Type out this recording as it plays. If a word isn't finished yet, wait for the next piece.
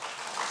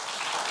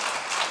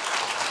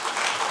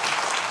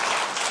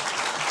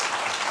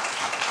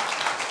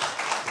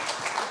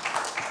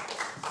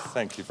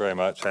Thank you very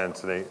much,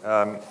 Anthony.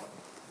 I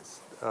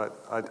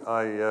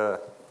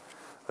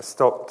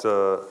stopped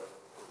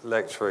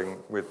lecturing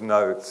with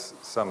notes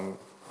some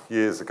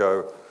years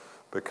ago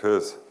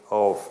because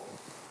of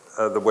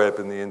the web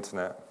and the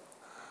internet,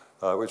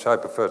 which I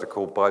prefer to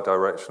call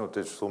bidirectional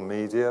digital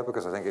media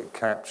because I think it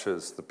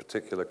captures the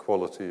particular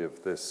quality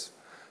of this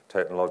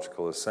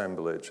technological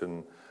assemblage.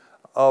 And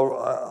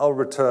I'll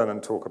return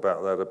and talk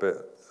about that a bit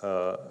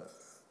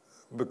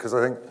because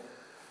I think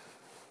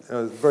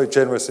a very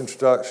generous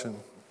introduction.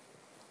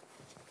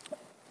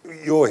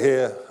 You're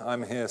here,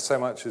 I'm here, so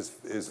much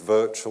is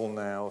virtual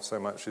now, so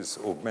much is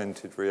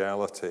augmented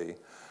reality.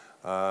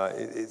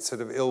 It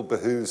sort of ill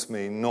behooves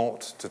me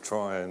not to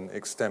try and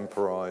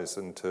extemporize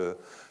and to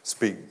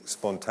speak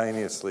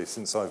spontaneously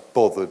since I've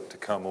bothered to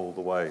come all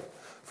the way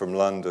from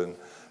London.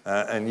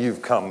 And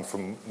you've come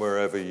from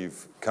wherever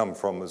you've come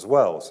from as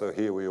well. So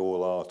here we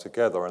all are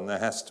together, and there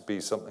has to be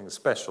something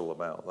special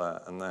about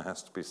that, and there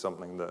has to be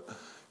something that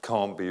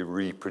can't be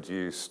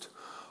reproduced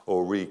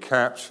or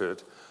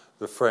recaptured.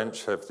 The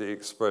French have the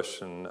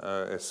expression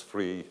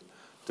esprit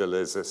de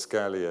les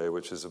escaliers,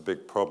 which is a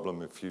big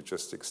problem if you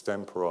just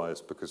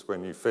extemporize, because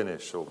when you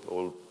finish,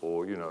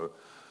 or you know,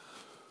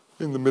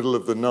 in the middle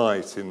of the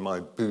night in my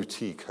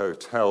boutique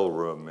hotel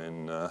room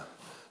in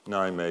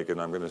Nijmegen,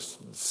 I'm going to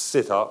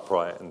sit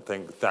upright and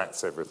think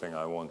that's everything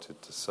I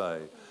wanted to say.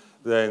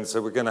 So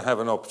we're going to have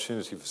an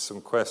opportunity for some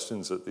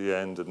questions at the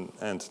end, and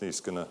Anthony's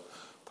going to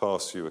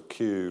pass you a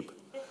cube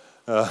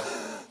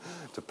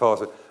to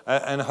pass it.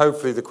 And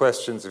hopefully the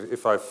questions,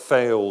 if I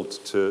failed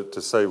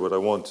to say what I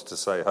wanted to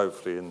say,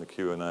 hopefully in the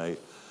Q&A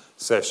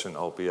session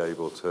I'll be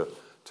able to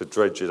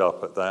dredge it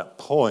up at that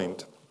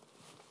point.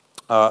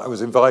 I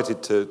was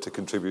invited to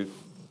contribute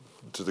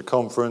to the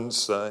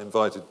conference,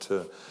 invited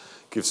to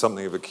give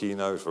something of a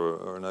keynote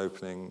or an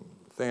opening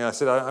thing. I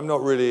said, I'm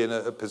not really in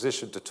a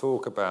position to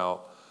talk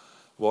about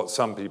what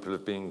some people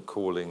have been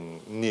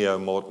calling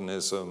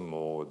neo-modernism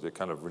or the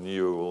kind of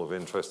renewal of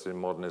interest in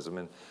modernism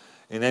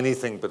in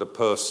anything but a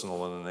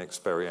personal and an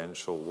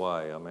experiential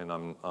way. I mean,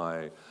 I'm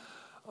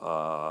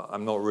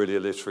not really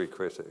a literary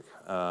critic.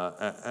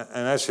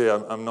 And actually,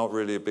 I'm not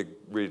really a big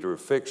reader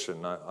of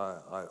fiction.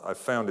 I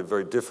found it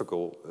very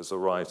difficult as a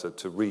writer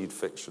to read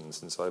fiction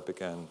since I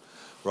began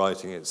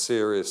writing it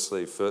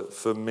seriously.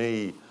 For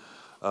me,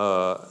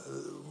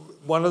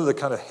 one of the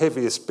kind of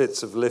heaviest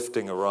bits of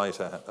lifting a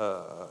writer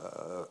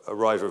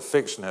of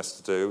fiction has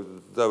to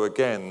do, though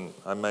again,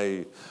 I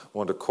may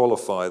want to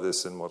qualify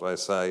this in what I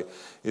say,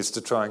 is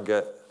to try and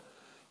get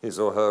his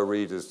or her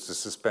readers to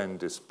suspend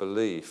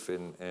disbelief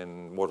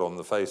in what on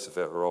the face of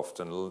it are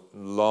often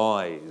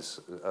lies,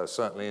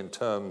 certainly in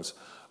terms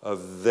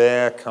of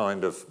their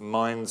kind of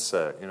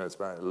mindset. You know, it's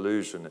about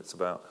illusion, it's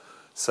about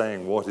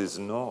saying what is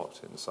not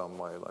in some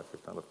way, like a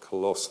kind of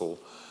colossal.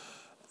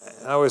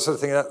 I always sort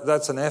of think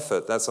that's an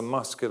effort, that's a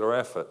muscular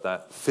effort,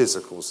 that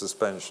physical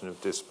suspension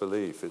of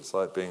disbelief. It's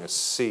like being a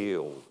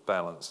seal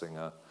balancing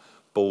a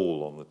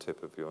ball on the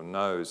tip of your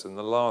nose. And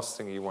the last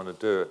thing you want to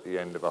do at the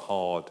end of a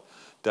hard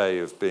day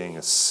of being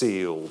a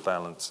seal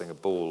balancing a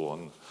ball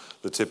on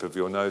the tip of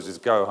your nose is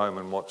go home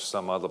and watch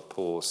some other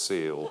poor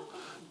seal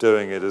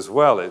doing it as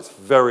well. It's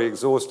very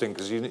exhausting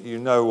because you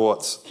know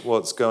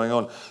what's going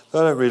on. I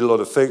don't read a lot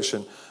of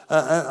fiction.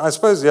 And I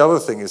suppose the other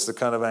thing is the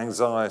kind of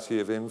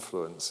anxiety of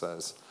influence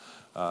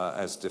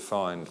as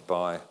defined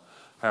by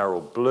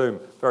Harold Bloom.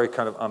 Very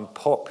kind of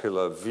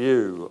unpopular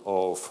view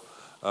of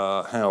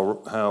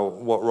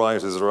what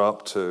writers are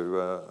up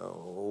to,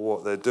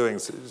 what they're doing.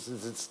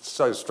 It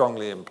so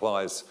strongly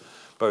implies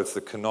both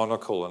the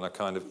canonical and a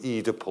kind of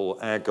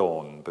Oedipal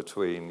agon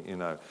between, you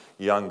know,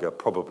 younger,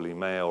 probably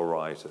male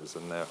writers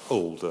and their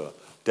older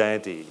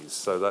daddies.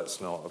 So that's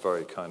not a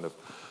very kind of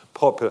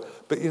popular.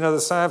 But, you know, the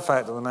sad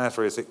fact of the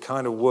matter is it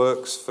kind of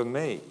works for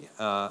me.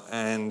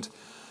 And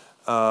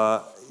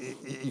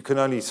you can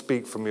only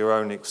speak from your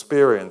own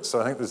experience. So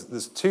I think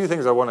there's two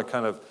things I want to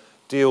kind of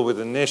deal with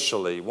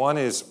initially. One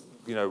is,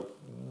 you know,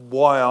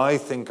 why I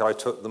think I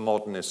took the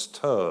modernist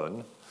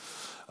turn.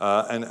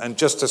 And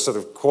just to sort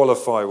of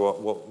qualify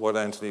what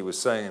Anthony was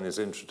saying in his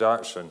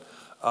introduction,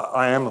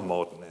 I am a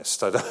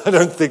modernist. I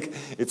don't think,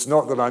 it's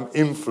not that I'm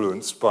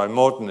influenced by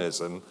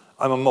modernism.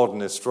 I'm a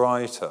modernist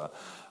writer.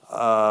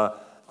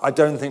 I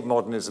don't think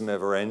modernism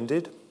ever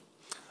ended.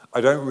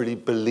 I don't really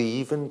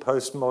believe in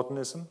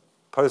postmodernism.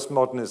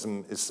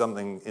 Postmodernism is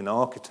something in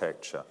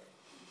architecture,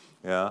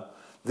 yeah?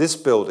 This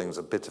building's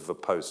a bit of a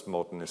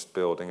postmodernist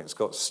building. It's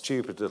got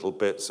stupid little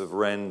bits of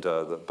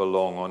render that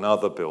belong on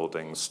other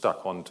buildings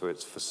stuck onto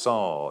its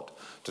facade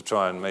to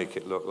try and make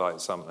it look like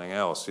something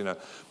else. You know,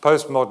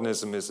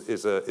 postmodernism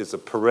is a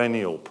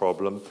perennial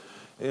problem.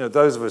 You know,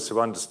 those of us who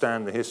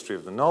understand the history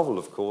of the novel,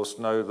 of course,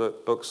 know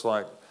that books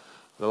like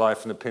The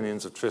Life and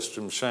Opinions of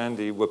Tristram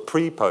Shandy were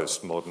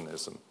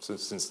pre-postmodernism,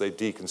 since they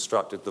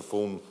deconstructed the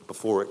form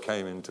before it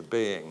came into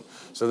being.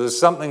 So there's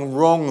something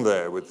wrong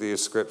there with the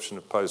ascription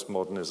of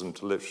postmodernism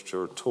to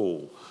literature at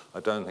all.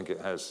 I don't think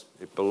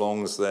it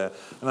belongs there.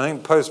 And I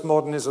think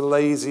postmodern is a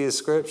lazy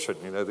ascription.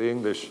 You know, the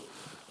English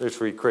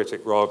literary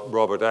critic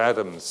Robert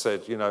Adams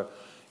said, you know,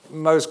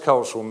 most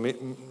cultural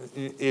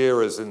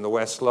eras in the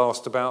West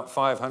last about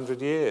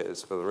 500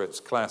 years, whether it's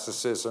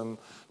classicism,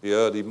 the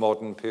early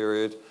modern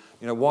period.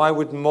 Why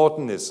would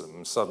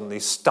modernism suddenly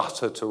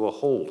stutter to a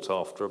halt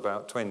after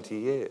about 20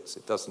 years?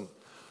 It doesn't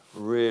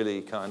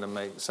really kind of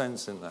make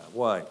sense in that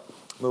way.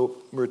 We'll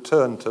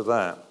return to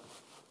that.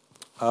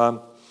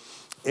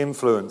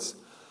 Influence.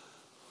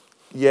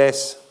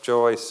 Yes,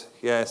 Joyce.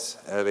 Yes,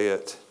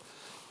 Eliot.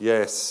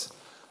 Yes,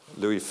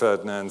 Louis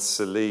Ferdinand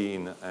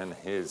Céline and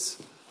his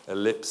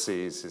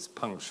ellipses, his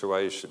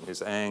punctuation,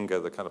 his anger,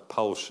 the kind of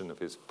pulsion of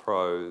his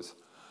prose.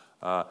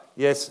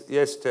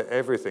 Yes to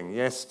everything.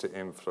 Yes to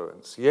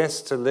influence.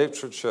 Yes to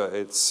literature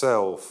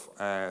itself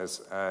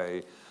as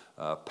a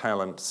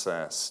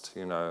palimpsest.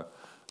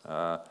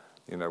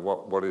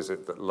 What is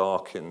it that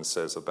Larkin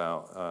says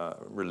about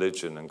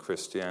religion and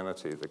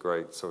Christianity, the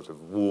great sort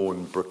of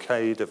worn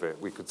brocade of it?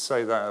 We could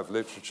say that of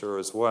literature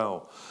as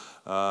well.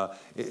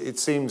 It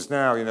seems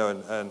now,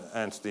 and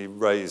Anthony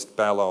raised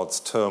Ballard's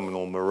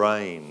terminal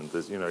moraine.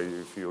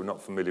 If you're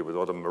not familiar with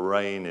what a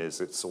moraine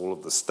is, it's all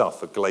of the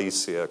stuff a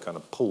glacier kind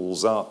of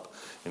pulls up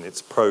in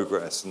its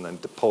progress and then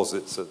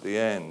deposits at the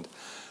end.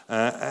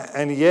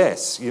 And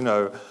yes,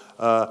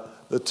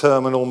 the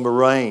terminal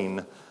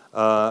moraine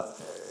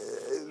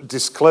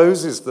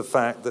discloses the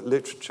fact that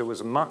literature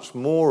was much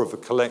more of a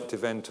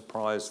collective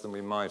enterprise than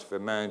we might have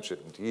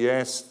imagined.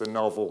 Yes, the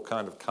novel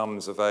kind of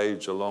comes of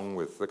age along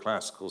with the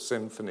classical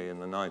symphony in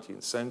the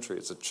 19th century.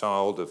 It's a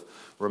child of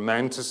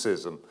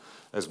Romanticism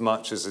as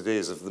much as it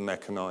is of the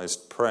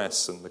mechanized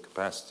press and the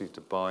capacity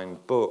to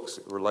bind books.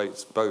 It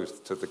relates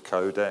both to the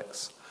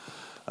codex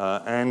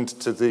and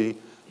to the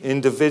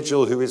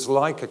individual who is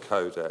like a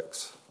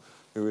codex,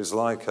 who is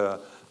like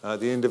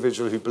the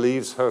individual who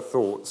believes her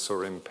thoughts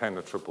are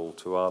impenetrable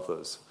to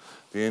others,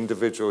 the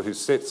individual who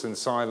sits and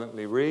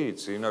silently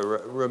reads.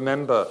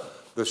 Remember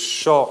the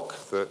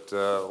shock that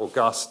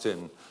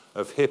Augustine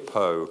of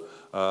Hippo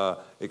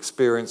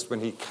experienced when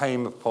he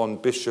came upon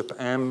Bishop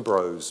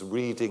Ambrose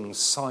reading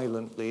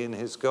silently in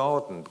his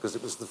garden, because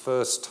it was the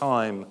first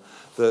time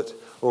that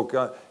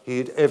he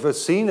had ever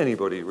seen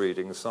anybody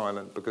reading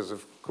silent, because,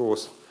 of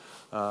course,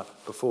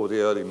 before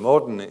the early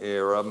modern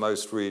era,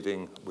 most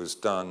reading was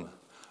done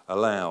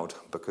aloud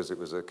because it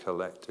was a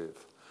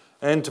collective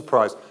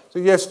enterprise. So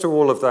yes to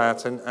all of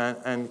that,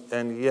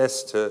 and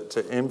yes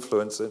to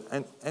influence,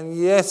 and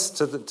yes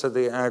to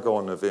the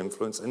agon of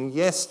influence, and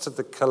yes to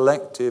the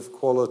collective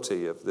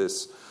quality of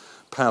this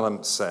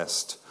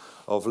palimpsest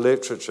of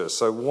literature.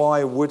 So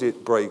why would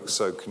it break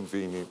so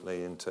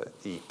conveniently into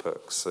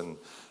epochs and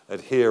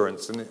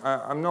adherents? And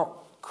I'm not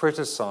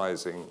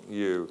criticizing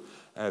you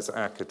as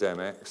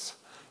academics.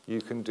 You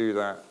can do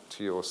that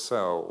to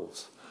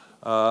yourselves.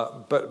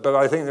 But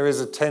I think there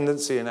is a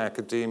tendency in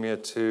academia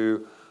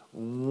to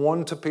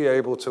want to be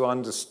able to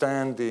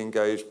understand the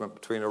engagement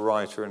between a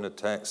writer and a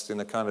text in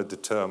a kind of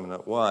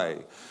determinate way.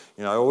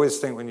 I always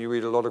think when you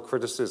read a lot of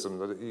criticism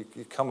that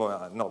you come away,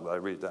 not that I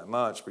read that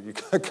much, but you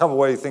come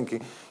away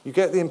thinking, you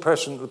get the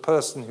impression that the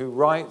person who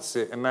writes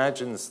it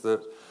imagines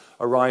that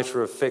a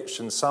writer of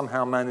fiction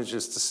somehow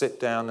manages to sit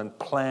down and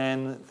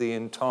plan the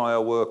entire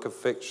work of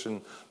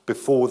fiction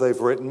before they've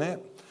written it.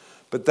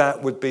 But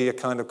that would be a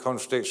kind of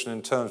contradiction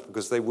in terms,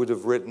 because they would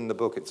have written the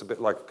book. It's a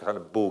bit like a kind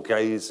of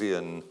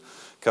Borgesian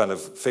kind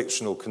of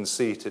fictional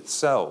conceit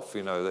itself.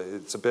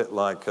 It's a bit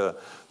like the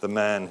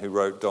man who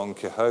wrote Don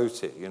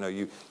Quixote.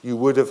 You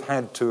would have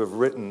had to have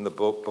written the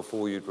book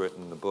before you'd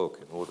written the book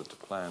in order to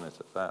plan it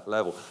at that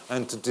level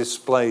and to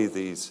display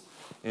these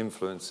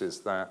influences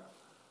that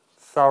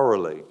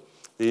thoroughly.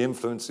 The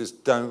influences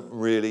don't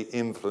really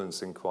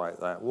influence in quite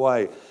that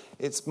way.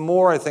 It's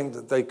more, I think,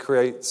 that they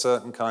create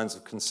certain kinds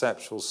of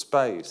conceptual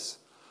space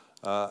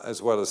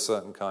as well as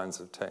certain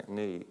kinds of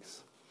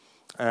techniques.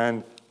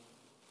 And,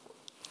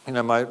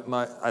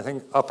 I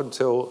think up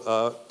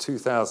until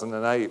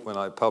 2008, when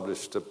I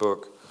published a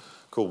book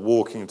called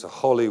Walking to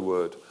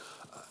Hollywood,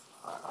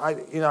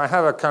 I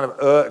have a kind of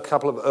a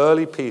couple of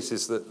early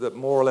pieces that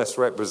more or less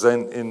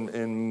represent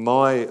in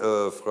my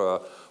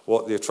oeuvre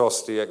what the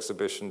Atrocity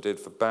Exhibition did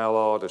for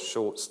Ballard, a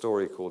short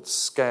story called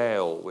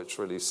Scale, which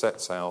really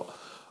sets out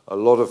a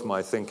lot of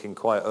my thinking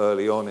quite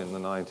early on in the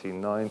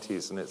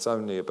 1990s, and it's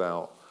only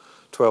about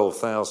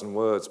 12,000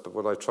 words, but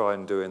what I try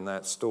and do in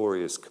that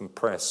story is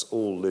compress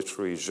all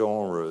literary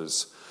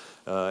genres.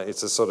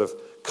 It's a sort of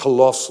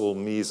colossal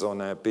mise en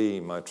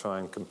abîme. I try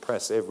and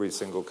compress every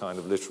single kind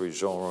of literary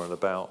genre in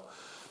about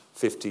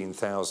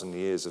 15,000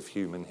 years of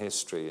human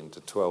history into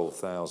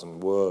 12,000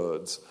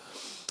 words.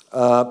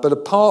 But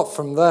apart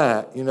from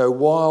that,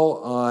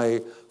 while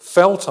I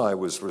felt I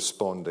was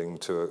responding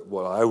to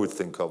what I would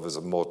think of as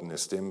a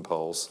modernist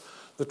impulse,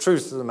 the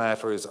truth of the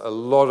matter is a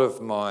lot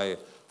of my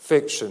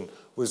fiction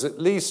was at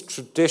least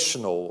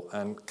traditional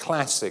and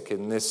classic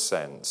in this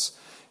sense.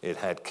 It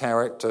had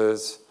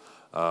characters,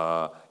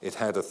 it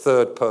had a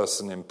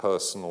third-person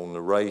impersonal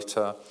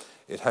narrator,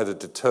 it had a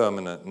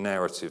determinate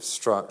narrative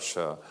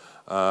structure,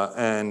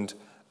 and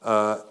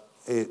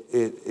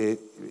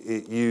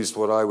it used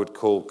what I would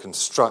call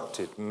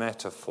constructed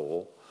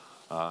metaphor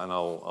and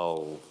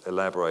I'll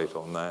elaborate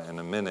on that in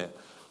a minute.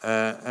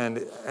 And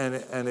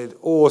it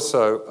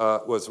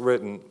also was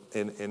written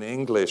in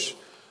English.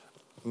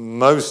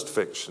 Most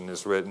fiction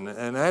is written,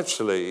 and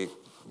actually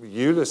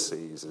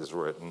Ulysses is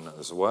written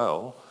as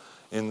well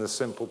in the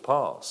simple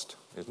past.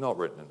 It's not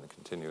written in the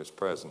continuous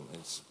present.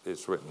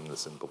 It's written in the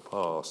simple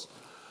past.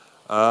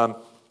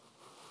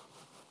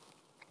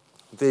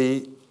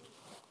 The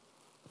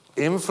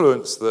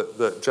influence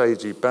that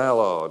J.G.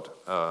 Ballard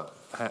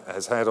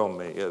has had on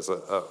me as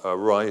a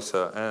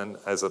writer and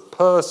as a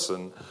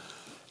person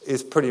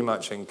is pretty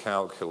much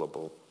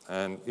incalculable.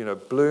 And,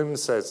 Bloom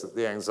says that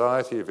the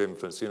anxiety of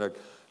influence,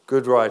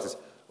 good writers,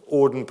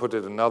 Auden put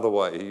it another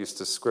way. He used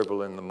to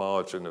scribble in the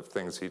margin of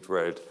things he'd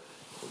read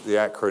the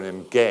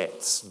acronym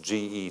GETS,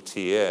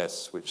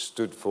 G-E-T-S, which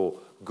stood for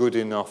good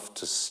enough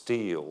to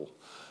steal.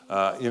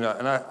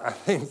 And I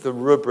think the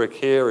rubric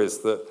here is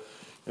that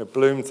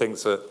Bloom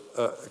thinks a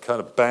kind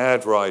of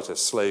bad writer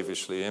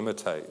slavishly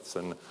imitates,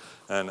 and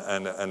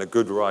a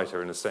good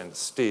writer, in a sense,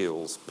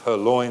 steals,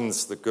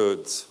 purloins the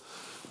goods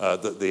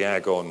that the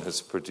agon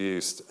has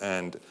produced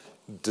and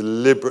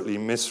deliberately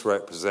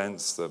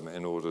misrepresents them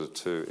in order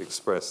to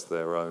express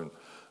their own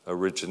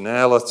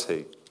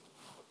originality.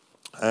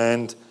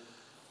 And,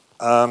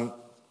 I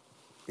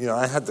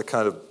had the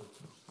kind of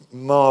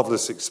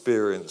marvelous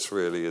experience,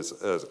 really,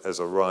 as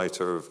a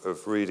writer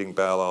of reading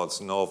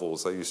Ballard's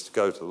novels. I used to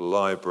go to the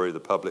library,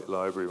 the public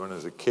library, when I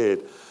was a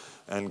kid,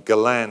 and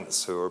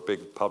Gallant's, who are a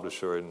big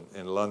publisher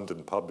in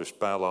London, published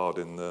Ballard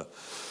in the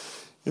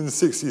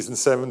 60s and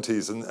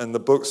 70s, and the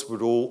books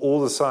would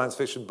all the science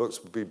fiction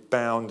books would be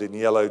bound in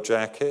yellow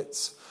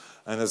jackets.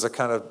 And as a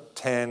kind of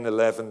 10,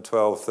 11,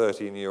 12,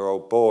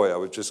 13-year-old boy, I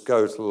would just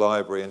go to the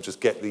library and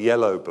just get the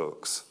yellow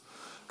books,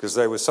 because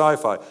they were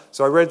sci-fi.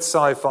 So I read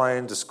sci-fi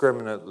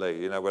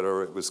indiscriminately,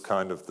 whether it was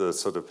kind of the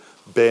sort of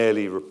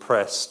barely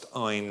repressed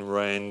Ayn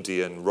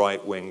Randian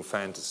right-wing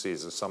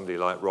fantasies of somebody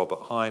like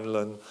Robert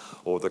Heinlein,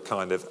 or the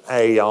kind of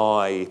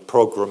AI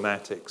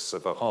programmatics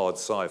of a hard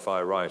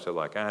sci-fi writer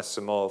like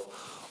Asimov,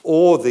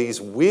 or these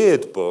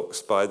weird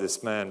books by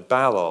this man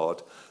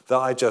Ballard that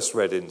I just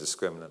read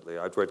indiscriminately.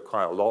 I'd read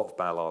quite a lot of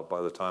Ballard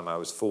by the time I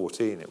was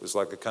 14. It was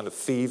like a kind of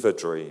fever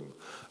dream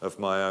of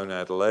my own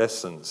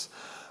adolescence.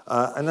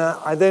 And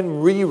I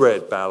then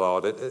reread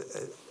Ballard.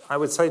 I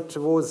would say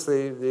towards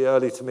the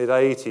early to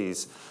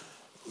mid-'80s,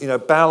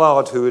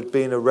 Ballard, who had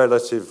been a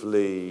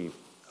relatively,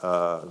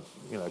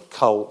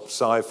 cult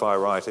sci-fi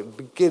writer,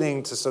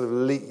 beginning to sort of,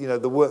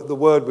 the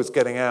word was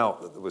getting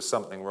out that there was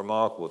something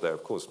remarkable there.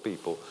 Of course,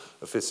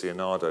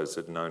 aficionados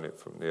had known it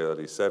from the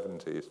early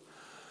 70s.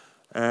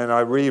 And I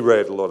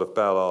reread a lot of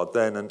Ballard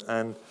then.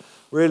 And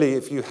really,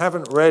 if you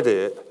haven't read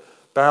it,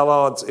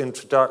 Ballard's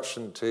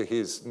introduction to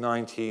his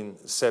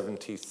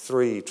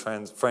 1973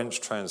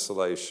 French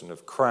translation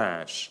of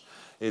Crash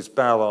is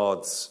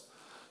Ballard's,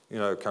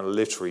 kind of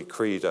literary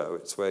credo.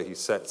 It's where he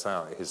sets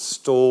out his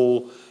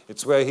stall.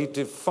 It's where he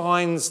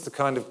defines the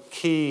kind of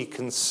key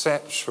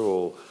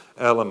conceptual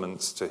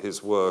elements to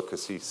his work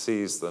as he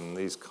sees them,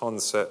 these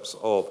concepts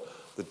of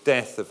the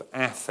death of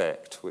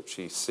affect, which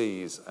he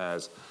sees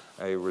as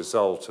a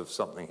result of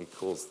something he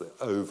calls the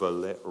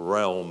overlit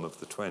realm of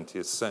the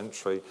 20th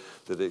century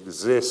that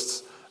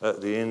exists at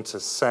the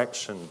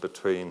intersection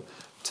between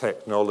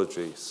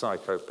technology,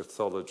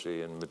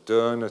 psychopathology, and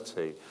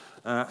modernity,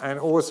 and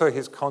also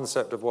his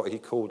concept of what he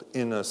called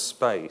inner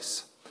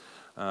space.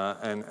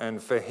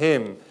 And for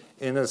him,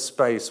 inner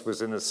space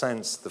was, in a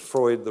sense,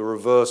 the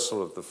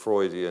reversal of the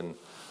Freudian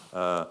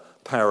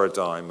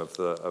paradigm of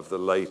the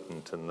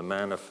latent and the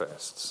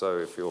manifest. So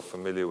if you're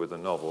familiar with a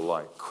novel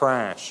like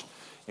Crash,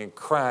 in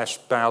Crash,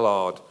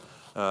 Ballard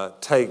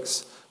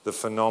takes the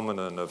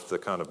phenomenon of the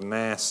kind of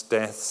mass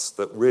deaths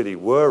that really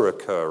were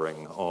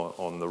occurring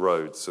on the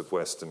roads of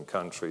Western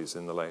countries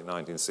in the late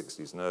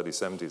 1960s and early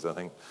 70s. I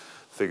think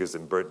figures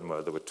in Britain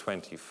where there were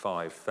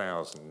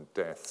 25,000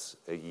 deaths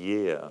a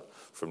year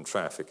from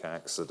traffic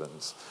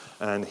accidents.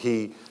 And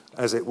he,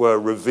 as it were,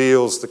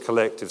 reveals the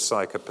collective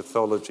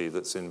psychopathology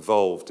that's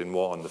involved in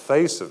what on the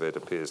face of it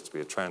appears to be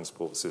a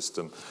transport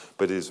system,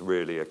 but is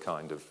really a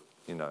kind of,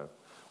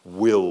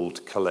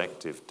 willed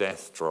collective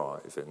death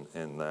drive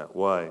in that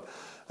way.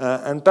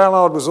 And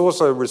Ballard was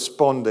also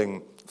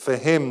responding, for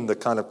him, the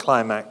kind of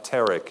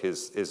climacteric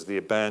is the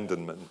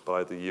abandonment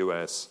by the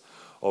US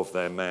of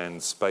their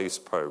manned space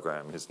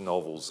program. His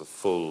novels are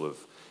full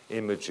of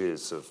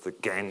images of the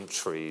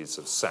gantries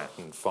of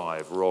Saturn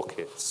V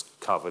rockets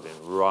covered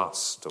in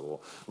rust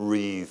or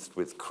wreathed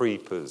with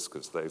creepers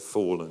because they've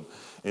fallen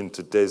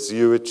into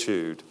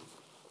desuetude.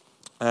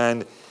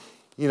 And,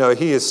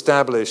 he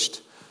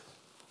established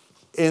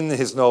in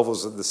his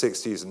novels of the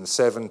 60s and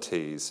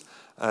 70s,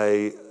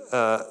 a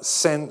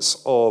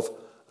sense of,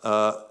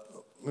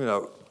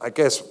 I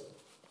guess,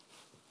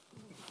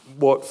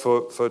 what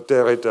for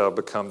Derrida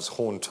becomes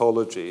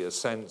hauntology, a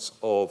sense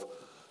of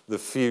the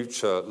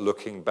future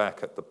looking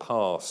back at the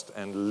past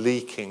and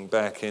leaking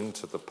back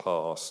into the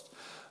past.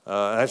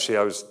 Actually,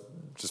 I was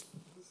just,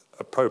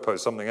 apropos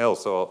something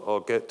else, I'll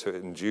get to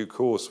it in due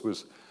course,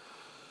 was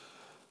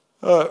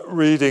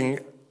reading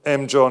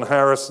M. John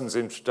Harrison's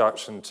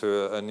introduction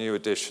to a new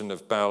edition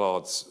of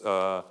Ballard's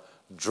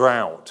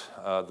Drought,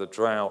 The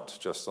Drought,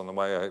 just on the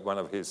way, one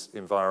of his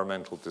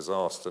environmental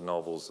disaster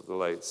novels of the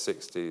late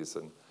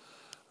 60s.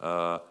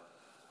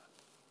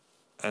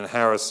 And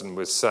Harrison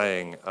was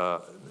saying,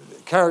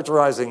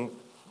 characterizing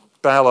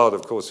Ballard,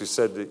 of course, who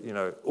said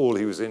that, all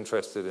he was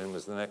interested in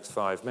was the next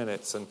 5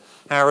 minutes. And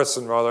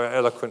Harrison rather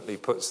eloquently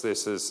puts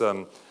this as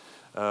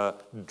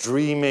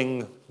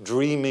dreaming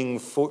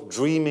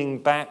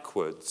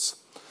backwards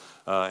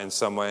in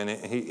some way. And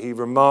he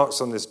remarks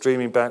on this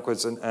dreaming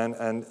backwards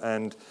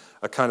and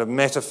a kind of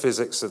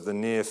metaphysics of the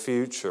near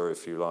future,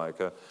 if you like.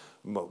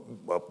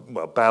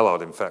 Well,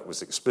 Ballard, in fact,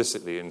 was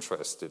explicitly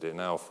interested in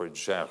Alfred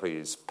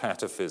Jarry's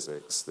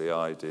pataphysics, the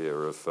idea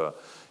of,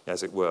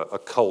 as it were,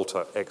 occult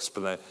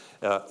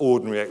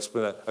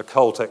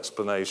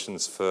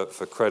explanations for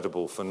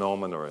credible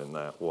phenomena in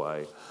that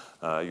way.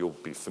 You'll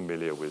be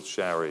familiar with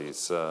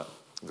Jarry's The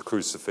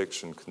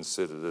Crucifixion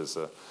considered as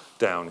a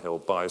downhill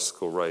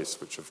bicycle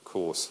race, which, of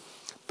course,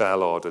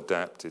 Ballard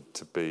adapted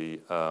to be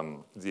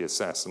the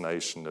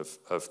assassination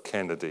of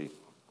Kennedy,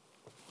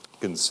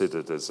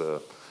 considered as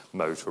a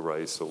motor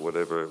race or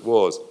whatever it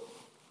was.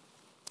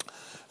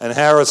 And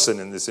Harrison,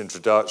 in this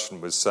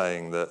introduction, was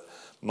saying that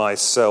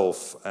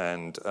myself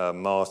and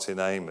Martin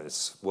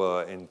Amis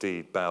were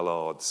indeed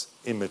Ballard's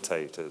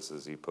imitators,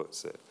 as he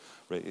puts it.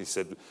 He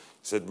said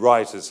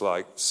writers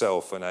like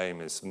Self and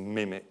Amis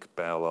mimic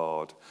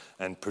Ballard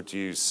and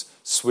produce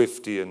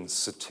Swiftian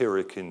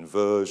satiric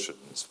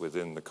inversions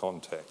within the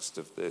context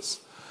of this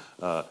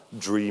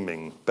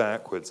dreaming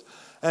backwards.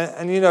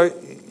 And you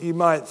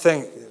might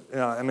think,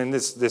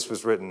 this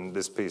was written,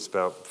 this piece,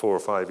 about 4 or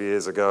 5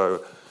 years ago.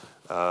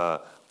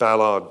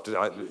 Ballard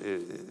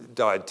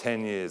died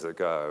 10 years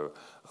ago.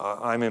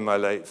 I'm in my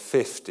late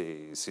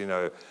 50s.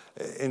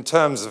 In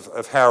terms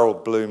of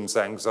Harold Bloom's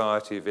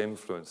anxiety of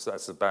influence,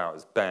 that's about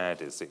as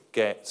bad as it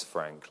gets,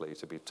 frankly,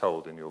 to be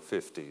told in your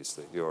 50s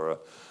that you're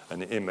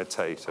an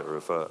imitator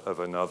of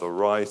another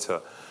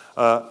writer.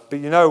 But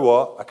you know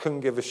what? I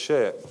couldn't give a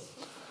shit.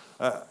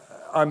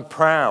 I'm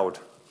proud.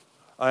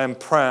 I am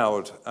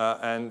proud.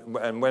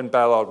 And when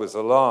Ballard was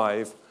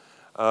alive,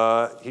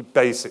 he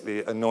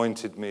basically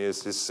anointed me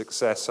as his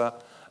successor,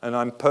 and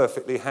I'm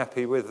perfectly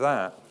happy with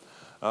that.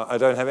 I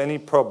don't have any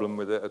problem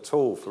with it at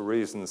all for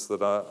reasons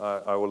that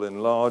I will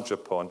enlarge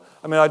upon.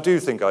 I do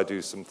think I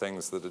do some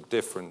things that are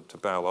different to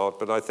Ballard,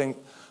 but I think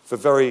for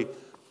very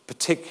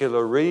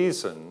particular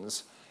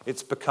reasons,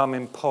 it's become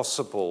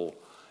impossible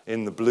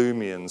in the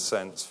Bloomian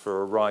sense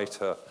for a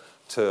writer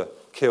to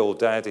kill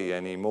daddy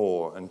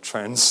anymore and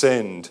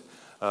transcend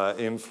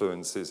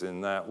influences in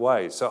that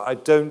way. So I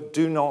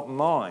do not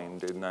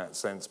mind in that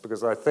sense,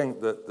 because I think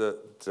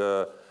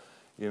that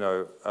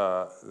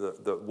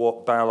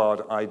what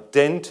Ballard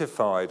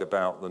identified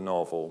about the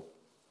novel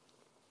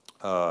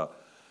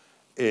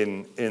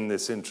in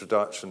this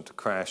introduction to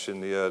Crash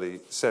in the early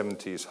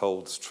 70s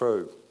holds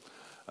true.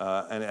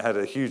 And it had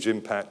a huge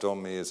impact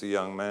on me as a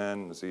young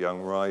man, as a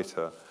young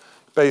writer.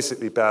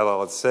 Basically,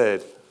 Ballard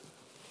said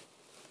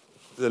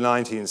the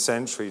 19th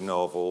century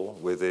novel,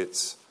 with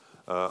its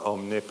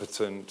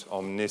omnipotent,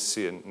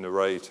 omniscient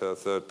narrator,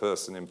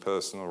 third-person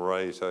impersonal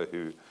narrator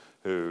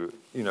who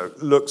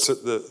looks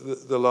at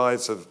the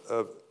lives of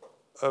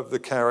the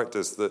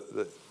characters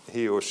that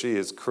he or she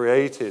has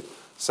created,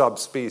 sub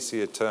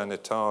specie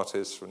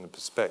eternitatis, from the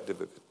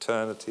perspective of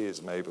eternity,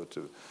 is able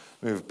to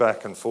move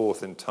back and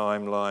forth in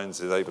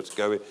timelines, is able to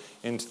go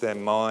into their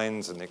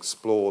minds and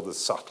explore the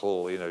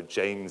subtle,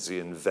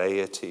 Jamesian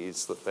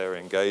veities that they're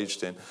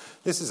engaged in.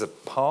 This is a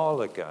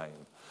parlor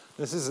game.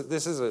 This is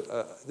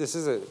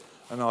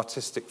an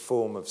artistic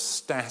form of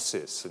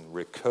stasis and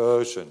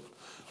recursion.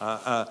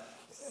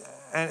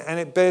 And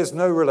it bears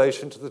no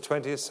relation to the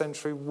 20th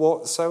century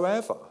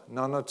whatsoever,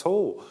 none at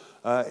all.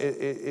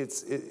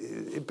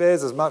 It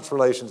bears as much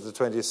relation to the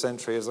 20th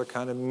century as a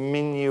kind of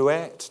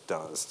minuet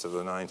does to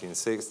the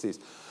 1960s.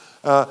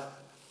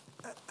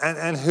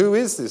 And who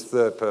is this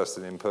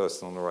third-person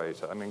impersonal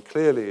narrator?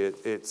 Clearly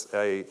it's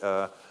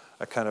a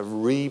kind of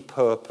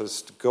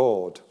repurposed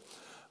God.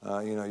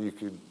 You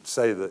could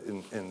say that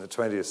in the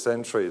 20th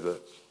century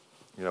that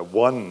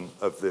one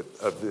of the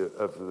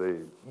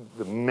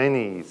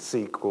many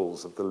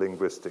sequels of the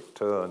linguistic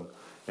turn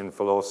in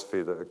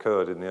philosophy that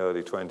occurred in the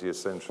early 20th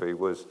century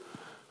was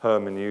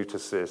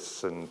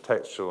hermeneuticists and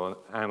textual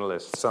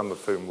analysts, some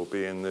of whom will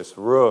be in this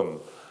room,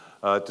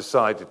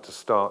 decided to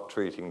start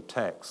treating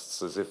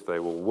texts as if they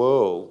were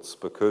worlds,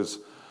 because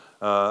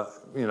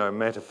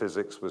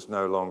metaphysics was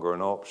no longer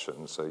an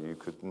option, so you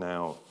could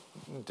now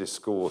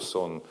discourse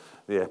on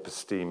the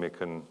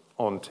epistemic and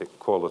ontic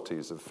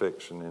qualities of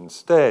fiction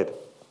instead.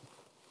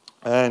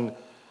 And,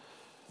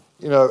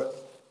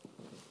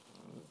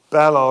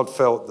 Ballard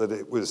felt that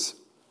it was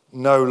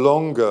no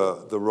longer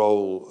the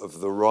role of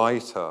the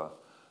writer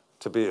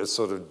to be a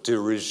sort of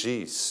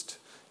dirigiste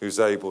who's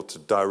able to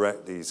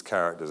direct these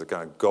characters, a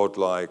kind of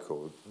godlike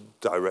or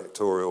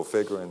directorial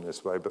figure in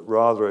this way, but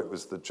rather it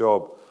was the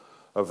job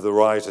of the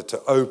writer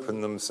to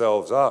open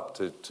themselves up,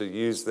 to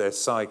use their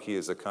psyche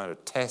as a kind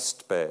of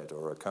test bed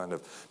or a kind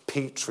of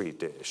petri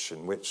dish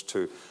in which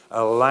to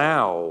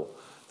allow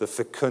the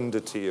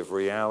fecundity of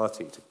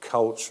reality to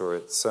culture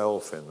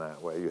itself in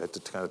that way. You had to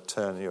kind of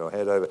turn your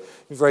head over.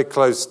 You're very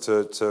close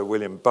to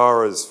William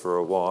Burroughs for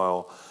a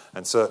while,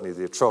 and certainly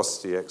the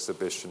Atrocity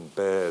exhibition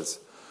bears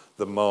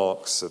the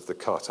marks of the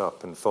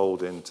cut-up and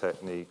fold-in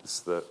techniques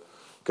that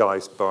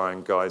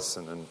Brian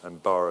Geisen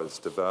and Burroughs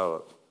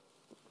developed.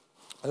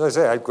 As I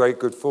say, I had great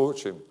good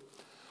fortune.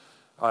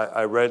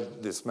 I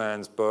read this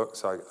man's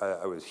books.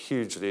 I was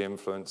hugely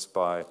influenced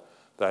by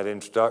that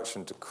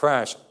introduction to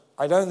Crash.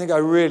 I don't think I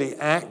really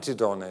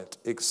acted on it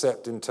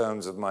except in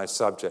terms of my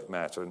subject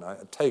matter, and I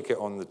take it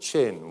on the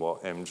chin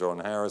what M. John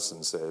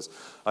Harrison says.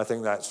 I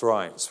think that's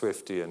right.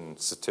 Swiftian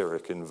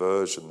satiric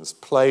inversions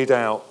played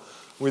out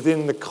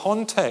within the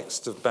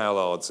context of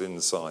Ballard's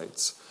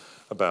insights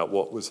about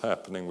what was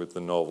happening with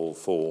the novel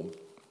form.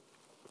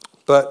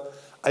 But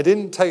I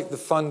didn't take the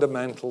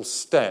fundamental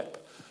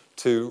step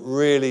to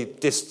really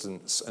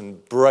distance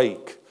and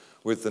break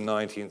with the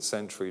 19th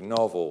century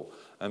novel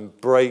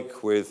and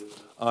break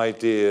with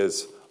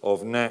ideas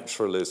of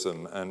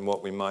naturalism and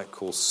what we might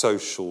call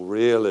social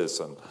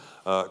realism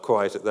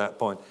quite at that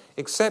point,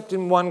 except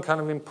in one kind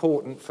of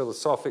important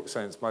philosophic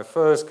sense. My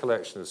first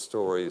collection of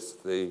stories,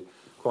 The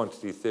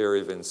Quantity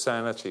Theory of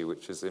Insanity,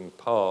 which is in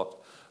part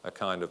a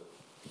kind of,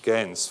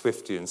 again,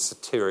 Swiftian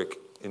satiric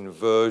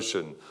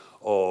inversion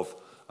of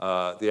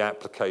the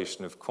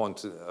application of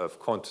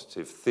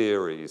quantitative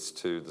theories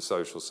to the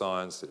social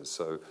sciences.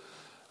 So,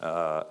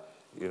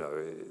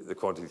 the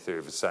quantity theory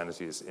of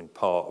insanity is in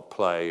part a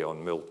play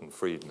on Milton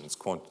Friedman's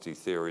quantity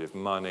theory of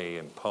money.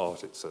 In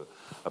part, it's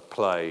a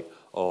play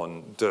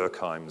on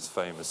Durkheim's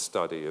famous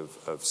study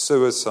of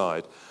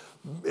suicide.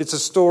 It's a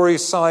story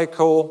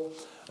cycle.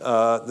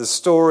 The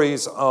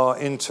stories are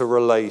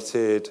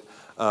interrelated,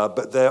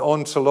 but they're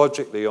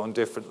ontologically on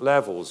different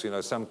levels.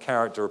 Some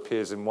character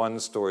appears in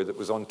one story that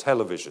was on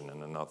television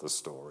in another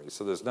story.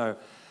 So there's no...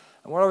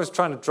 And what I was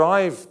trying to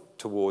drive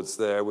towards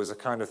there was a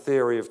kind of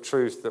theory of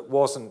truth that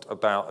wasn't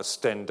about a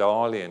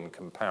Stendhalian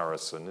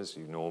comparison, as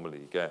you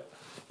normally get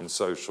in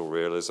social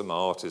realism.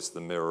 Art is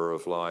the mirror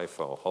of life.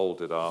 I'll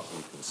hold it up.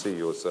 You can see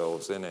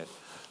yourselves in it.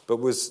 But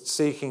was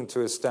seeking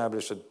to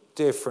establish a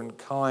different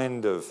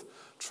kind of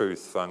truth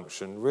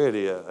function,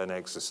 really an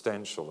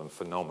existential and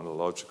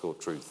phenomenological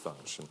truth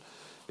function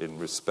in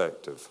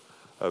respect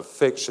of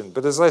fiction.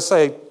 But as I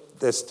say,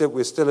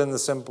 we're still in the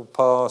simple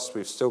past.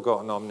 We've still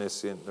got an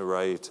omniscient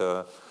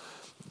narrator.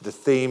 The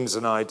themes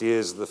and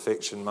ideas of the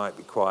fiction might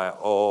be quite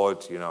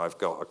odd. I've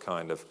got a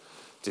kind of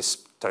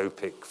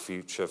dystopic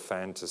future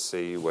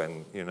fantasy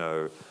when,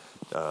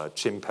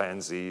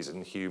 chimpanzees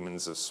and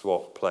humans have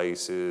swapped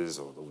places,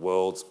 or the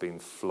world's been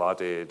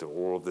flooded, or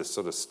all of this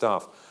sort of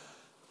stuff.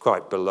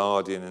 Quite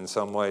Ballardian in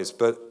some ways.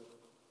 But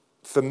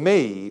for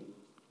me,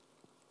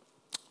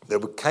 there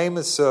came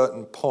a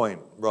certain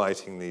point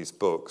writing these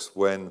books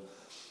when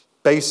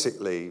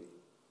basically,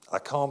 I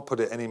can't put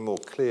it any more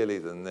clearly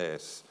than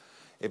this,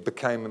 it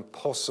became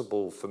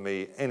impossible for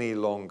me any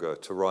longer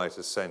to write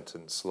a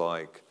sentence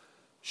like,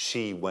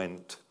 "She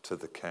went to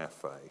the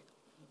cafe."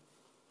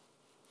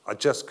 I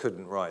just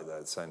couldn't write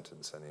that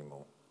sentence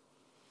anymore.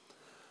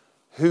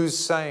 Who's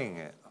saying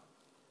it?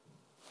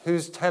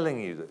 Who's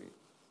telling you that?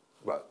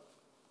 Well,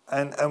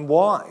 and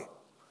why?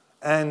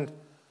 And,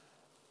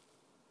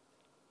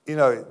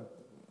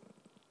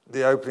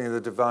 the opening of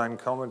the Divine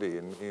Comedy,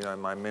 in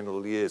my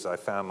middle years, I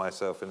found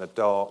myself in a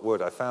dark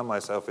wood. I found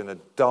myself in a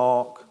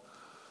dark,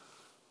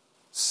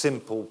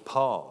 simple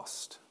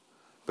past.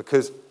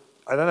 Because,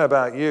 I don't know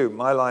about you,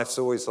 my life's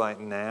always like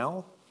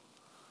now.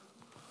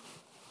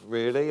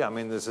 Really? I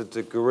mean, there's a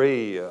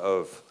degree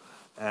of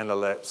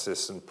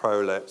analepsis and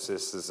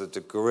prolepsis. There's a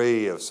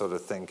degree of sort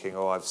of thinking,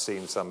 I've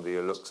seen somebody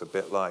who looks a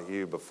bit like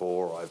you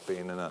before. I've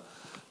been in a...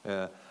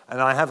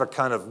 and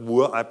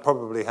I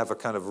probably have a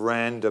kind of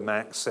random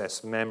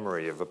access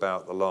memory of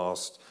about the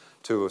last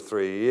 2 or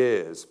 3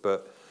 years.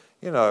 But,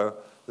 there's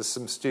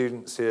some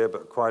students here,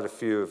 but quite a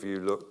few of you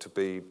look to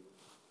be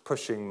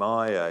pushing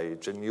my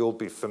age, and you'll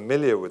be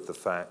familiar with the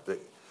fact that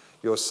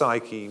your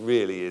psyche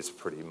really is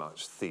pretty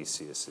much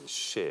Theseus's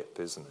ship,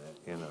 isn't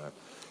it?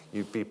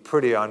 You'd be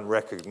pretty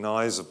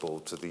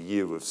unrecognizable to the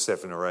you of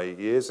 7 or 8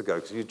 years ago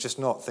because you're just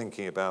not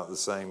thinking about the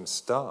same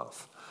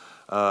stuff.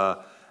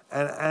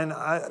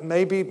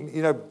 Maybe,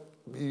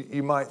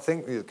 you might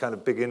think the kind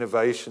of big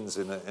innovations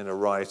in a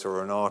writer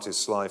or an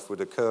artist's life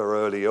would occur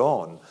early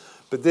on,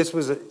 but this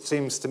was, it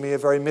seems to me, a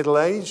very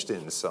middle-aged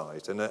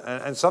insight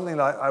and something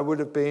like I would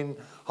have been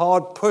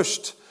hard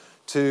pushed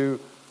to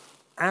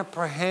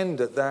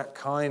apprehend at that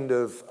kind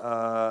of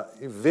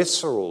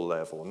visceral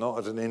level, not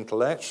at an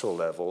intellectual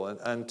level,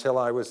 until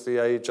I was the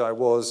age I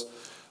was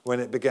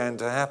when it began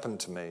to happen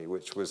to me,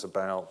 which was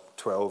about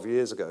 12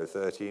 years ago,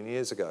 13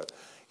 years ago.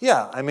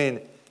 Yeah, I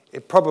mean,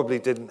 it probably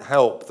didn't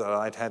help that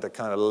I'd had a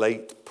kind of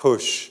late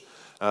push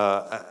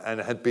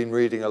and had been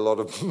reading a lot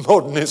of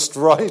modernist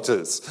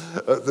writers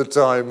at the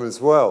time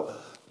as well.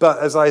 But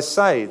as I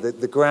say,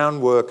 the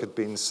groundwork had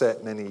been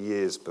set many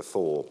years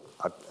before.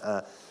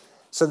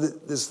 So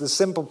there's the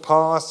simple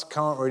past,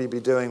 can't really be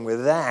doing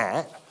with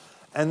that.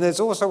 And there's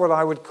also what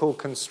I would call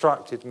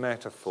constructed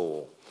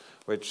metaphor,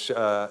 which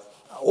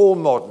all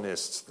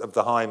modernists, of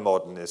the high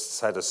modernists,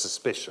 had a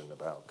suspicion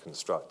about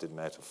constructed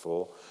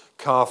metaphor.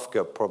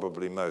 Kafka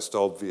probably most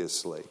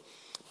obviously.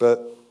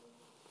 But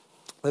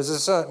there's a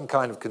certain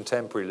kind of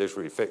contemporary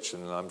literary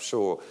fiction, and I'm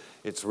sure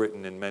it's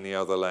written in many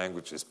other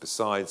languages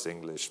besides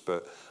English,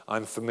 but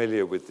I'm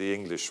familiar with the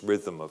English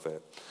rhythm of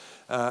it.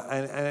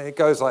 And it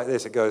goes like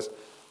this. It goes,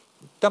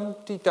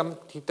 Dumpty,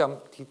 dumpty,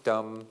 dumpty,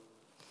 dum,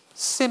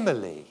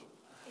 simile,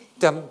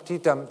 Dumpty,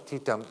 dumpty,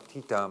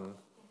 dumpty, dum,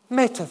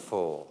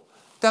 metaphor,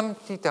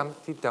 Dumpty,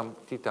 dumpty,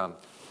 dumpty, dum.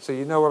 So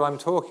you know what I'm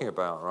talking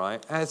about,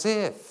 right? As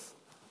if,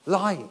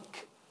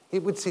 like,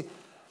 it would see.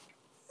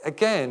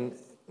 Again,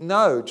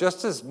 no,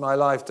 just as my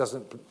life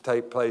doesn't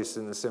take place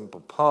in the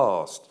simple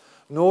past,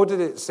 nor did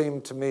it seem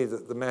to me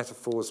that the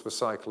metaphors were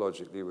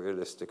psychologically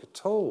realistic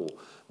at all.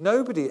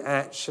 Nobody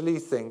actually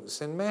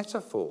thinks in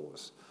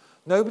metaphors.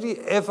 Nobody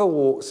ever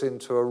walks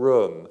into a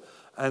room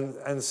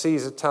and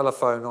sees a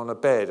telephone on a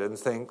bed and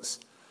thinks,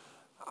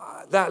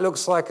 that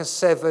looks like a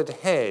severed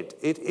head.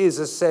 It is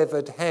a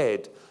severed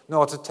head,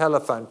 not a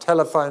telephone.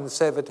 Telephone,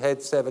 severed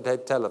head,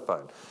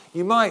 telephone.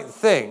 You might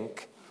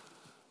think,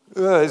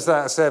 is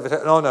that a severed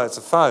head? Oh, no, it's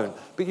a phone.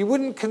 But you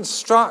wouldn't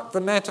construct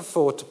the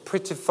metaphor to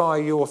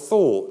prettify your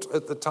thought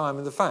at the time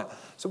of the fact.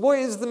 So what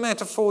is the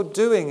metaphor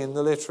doing in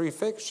the literary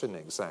fiction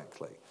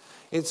exactly?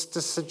 It's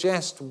to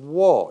suggest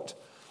what?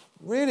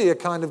 Really a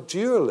kind of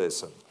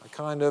dualism, a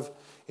kind of,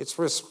 it's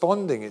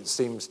responding, it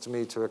seems to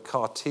me, to a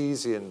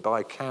Cartesian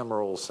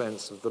bicameral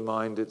sense of the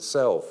mind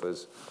itself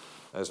as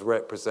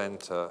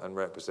representer and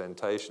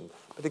representation.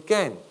 But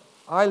again,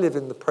 I live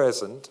in the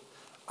present.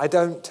 I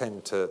don't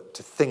tend to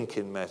think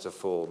in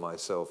metaphor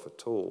myself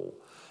at all.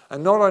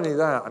 And not only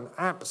that, I'm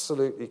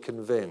absolutely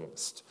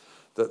convinced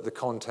that the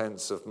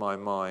contents of my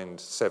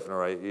mind 7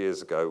 or 8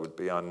 years ago would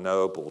be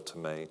unknowable to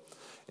me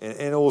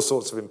in all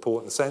sorts of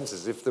important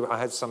senses. If I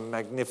had some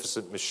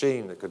magnificent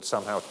machine that could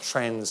somehow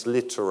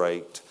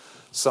transliterate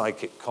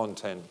psychic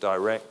content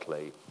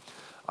directly,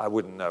 I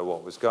wouldn't know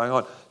what was going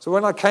on. So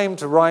when I came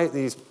to write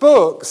these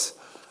books,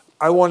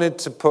 I wanted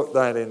to put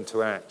that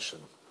into action.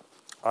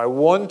 I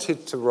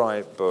wanted to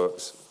write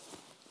books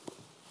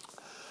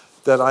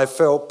that I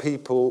felt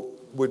people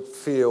would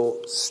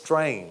feel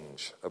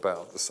strange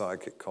about the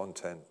psychic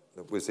content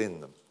that was in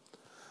them.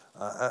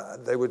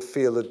 They would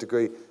feel a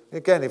degree.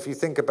 Again, if you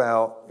think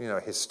about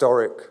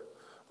historic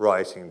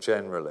writing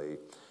generally,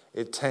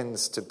 it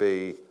tends to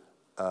be.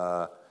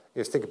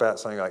 You think about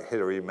something like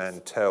Hilary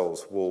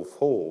Mantel's Wolf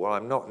Hall. Well,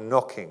 I'm not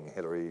knocking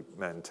Hilary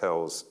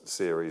Mantel's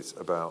series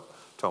about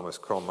Thomas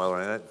Cromwell,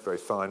 and very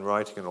fine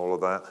writing and all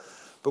of that.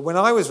 But when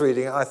I was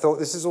reading it, I thought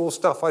this is all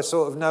stuff I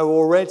sort of know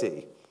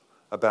already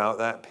about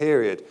that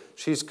period.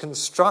 She's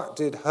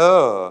constructed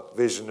her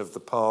vision of the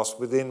past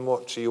within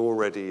what she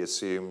already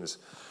assumes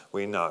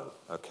we know,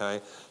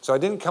 okay? So I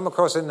didn't come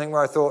across anything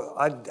where I thought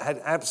I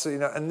had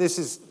absolutely no, and this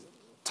is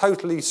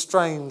totally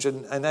strange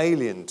and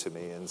alien to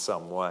me in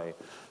some way.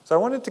 So I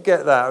wanted to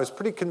get that. I was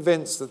pretty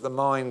convinced that the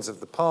minds of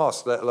the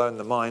past, let alone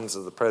the minds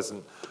of the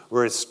present,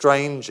 were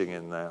estranging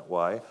in that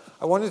way.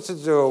 I wanted to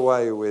do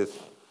away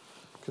with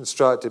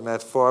constructed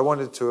metaphor. I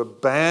wanted to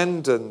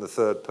abandon the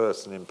third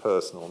person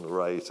impersonal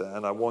narrator,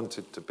 and I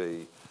wanted to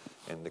be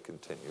in the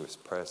continuous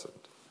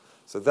present.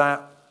 So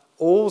that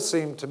all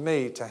seemed to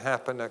me to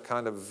happen at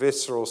kind of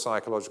visceral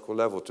psychological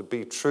level. To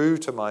be true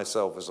to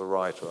myself as a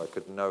writer, I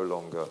could no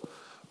longer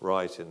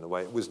write in the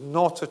way. It was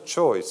not a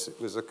choice, it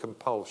was a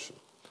compulsion,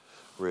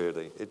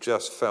 really. It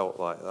just felt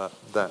like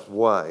that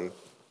way.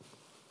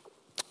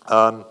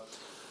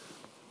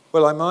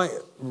 Well, I might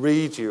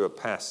read you a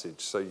passage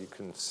so you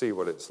can see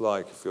what it's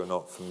like if you're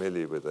not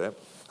familiar with it.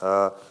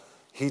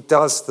 He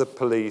does the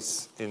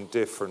police in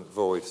different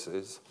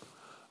voices,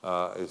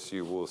 as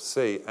you will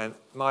see. And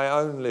my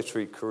own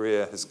literary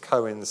career has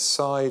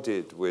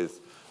coincided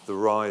with the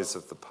rise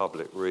of the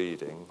public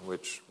reading,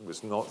 which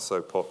was not so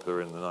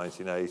popular in the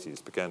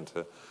 1980s, began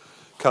to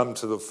come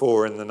to the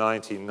fore in the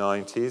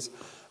 1990s.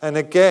 And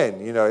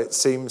again, it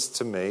seems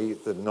to me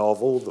the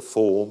novel, the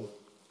form,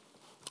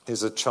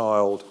 is a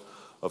child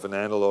of an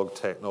analog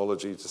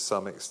technology to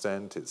some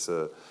extent. It's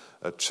a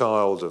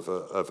child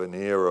of an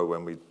era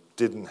when we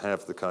didn't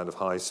have the kind of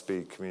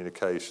high-speed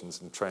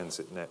communications and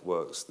transit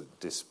networks that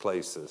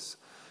displace us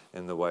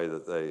in the way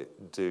that they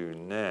do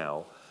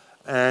now.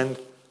 And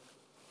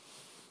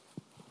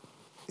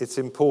it's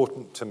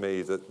important to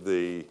me that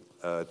the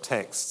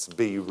texts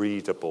be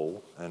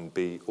readable and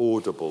be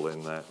audible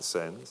in that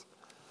sense.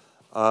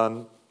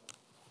 I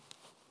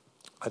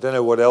don't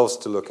know what else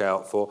to look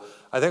out for.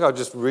 I think I'll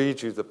just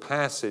read you the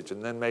passage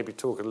and then maybe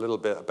talk a little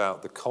bit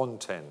about the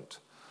content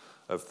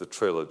of the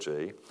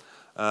trilogy,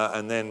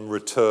 and then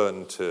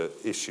return to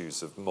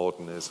issues of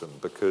modernism,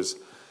 because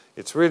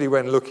it's really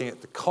when looking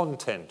at the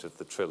content of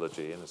the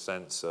trilogy, in a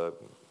sense,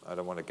 I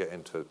don't want to get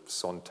into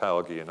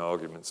Sontagian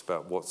arguments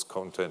about what's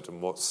content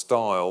and what's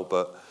style,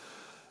 but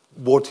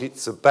what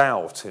it's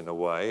about, in a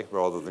way,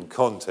 rather than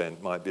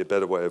content, might be a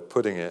better way of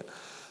putting it.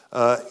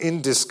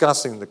 In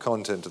discussing the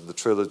content of the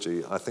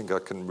trilogy, I think I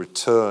can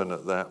return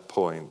at that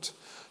point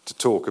to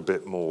talk a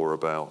bit more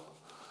about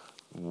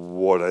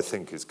what I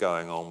think is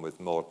going on with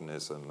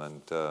modernism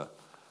and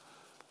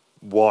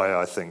why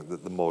I think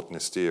that the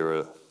modernist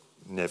era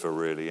never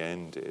really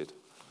ended.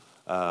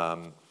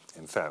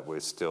 In fact, we're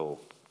still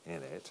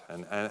in it.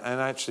 And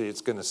actually,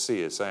 it's going to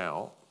see us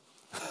out.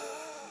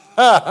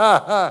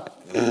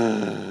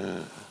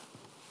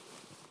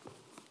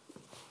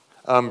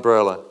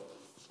 Umbrella.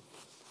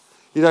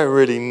 You don't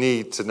really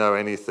need to know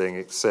anything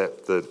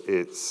except that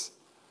it's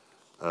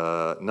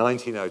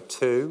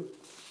 1902.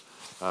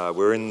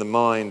 We're in the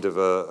mind of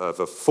a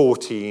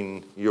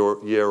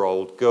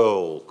 14-year-old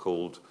girl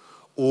called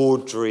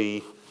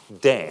Audrey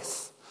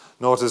Death.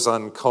 Not as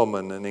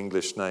uncommon an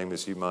English name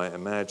as you might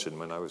imagine.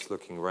 When I was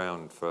looking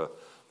around for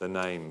the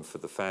name for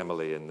the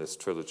family in this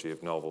trilogy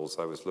of novels,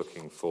 I was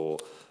looking for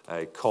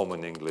a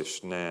common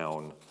English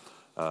noun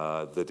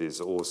that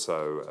is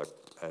also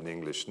an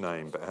English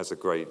name but has a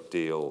great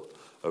deal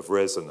of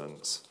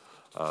resonance,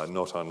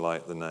 not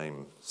unlike the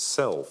name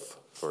Self,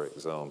 for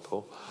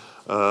example.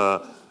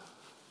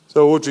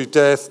 So Audrey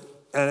Death,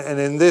 and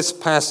in this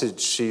passage,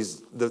 she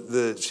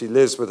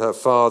lives with her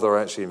father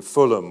actually in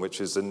Fulham, which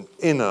is an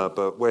inner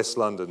but West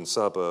London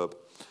suburb.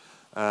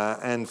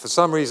 And for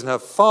some reason, her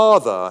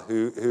father,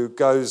 who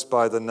goes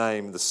by the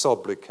name, the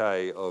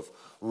sobriquet of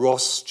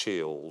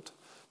Rothschild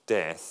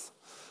Death,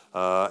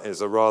 is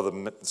a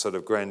rather sort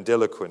of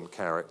grandiloquent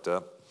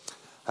character,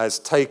 has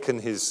taken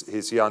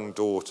his young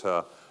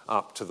daughter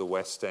up to the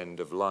West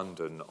End of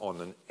London on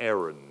an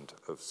errand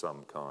of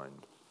some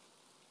kind.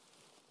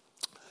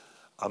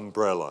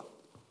 Umbrella.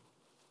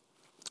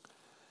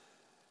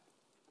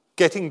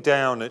 Getting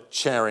down at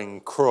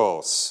Charing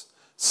Cross,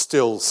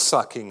 still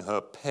sucking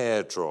her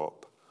pear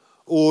drop,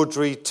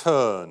 Audrey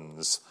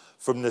turns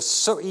from the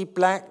sooty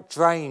black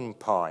drain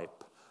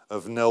pipe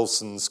of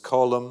Nelson's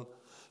column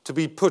to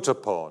be put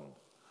upon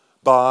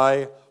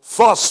by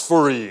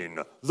Phosphorine,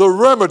 the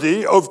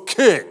remedy of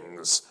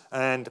kings,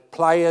 and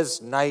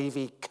Player's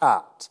Navy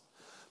Cut,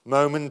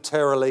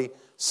 momentarily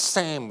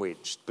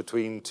sandwiched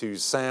between two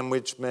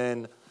sandwich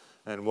men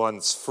and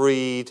once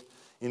freed,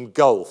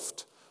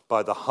 engulfed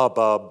by the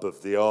hubbub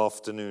of the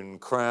afternoon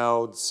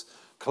crowds,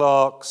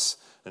 clerks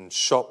and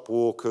shop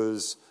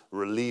walkers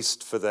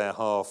released for their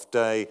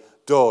half-day,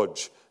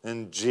 dodge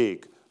and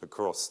jig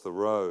across the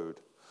road.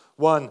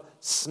 One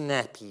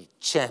snappy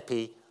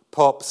chappie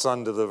pops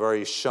under the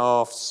very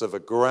shafts of a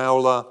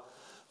growler.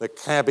 The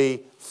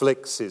cabbie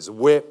flicks his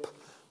whip,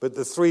 but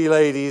the three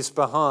ladies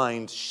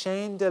behind,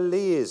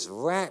 chandeliers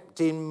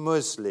wrapped in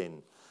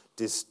muslin,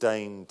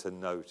 disdain to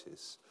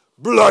notice.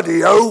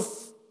 Bloody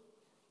oaf!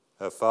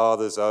 Her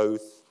father's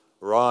oath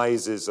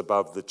rises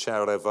above the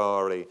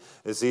charivari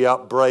as he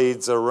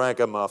upbraids a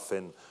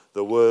ragamuffin,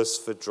 the worse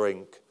for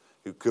drink,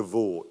 who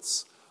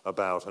cavorts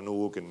about an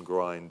organ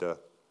grinder.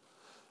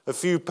 A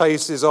few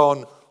paces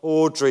on,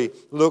 Audrey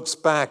looks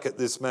back at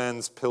this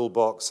man's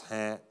pillbox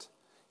hat,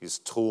 his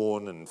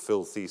torn and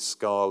filthy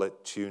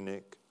scarlet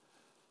tunic.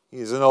 He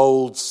is an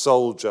old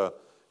soldier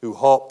who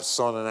hops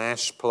on an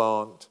ash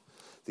plant,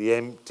 the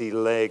empty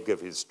leg of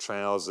his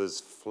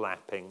trousers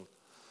flapping.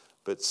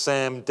 But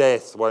Sam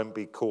Death won't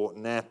be caught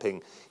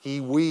napping. He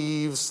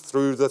weaves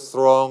through the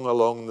throng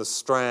along the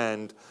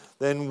Strand,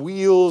 then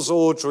wheels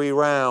Audrey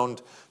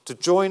round to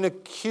join a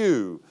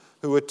queue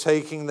who are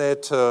taking their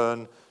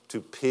turn to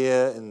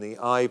peer in the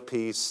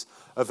eyepiece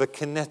of a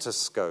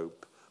kinetoscope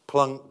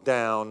plunked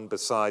down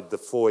beside the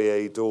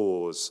foyer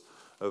doors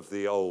of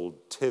the old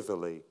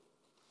Tivoli.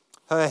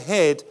 Her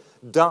head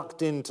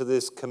ducked into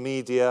this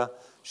commedia,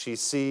 she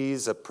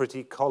sees a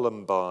pretty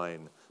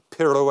Columbine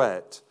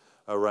pirouette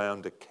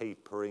around a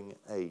capering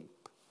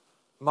ape.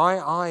 My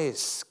eye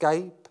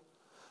escape?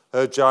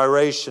 Her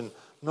gyration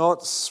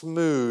not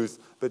smooth,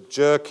 but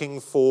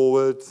jerking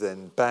forward,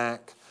 then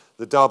back,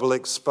 the double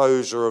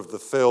exposure of the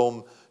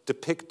film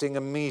depicting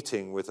a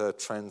meeting with her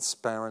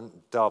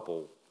transparent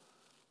double.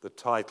 The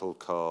title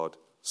card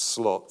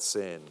slots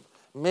in.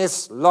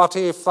 Miss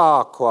Lottie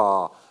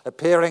Farquhar,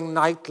 appearing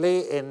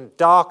nightly in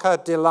Darker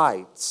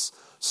Delights,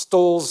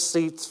 stalls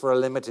seats for a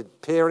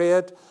limited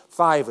period,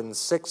 5 and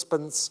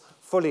 6pence,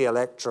 fully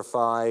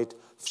electrified.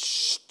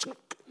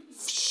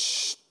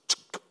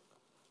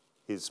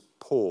 His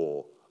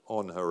paw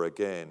on her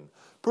again.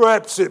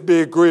 Perhaps it'd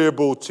be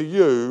agreeable to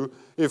you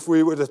if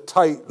we were to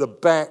take the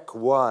back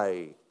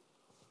way.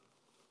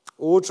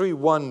 Audrey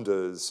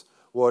wonders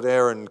what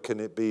errand can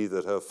it be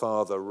that her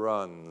father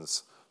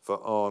runs for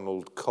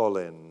Arnold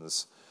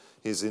Collins,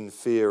 his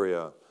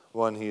inferior,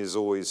 one he has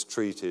always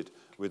treated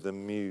with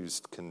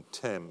amused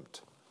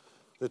contempt.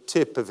 The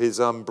tip of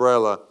his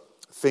umbrella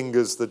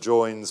fingers the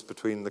joins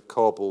between the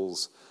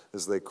cobbles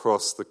as they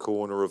cross the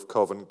corner of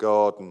Covent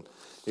Garden,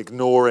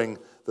 ignoring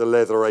the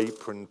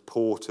leather-aproned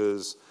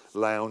porters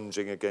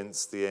lounging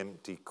against the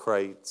empty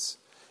crates,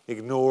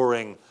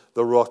 ignoring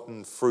the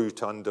rotten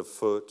fruit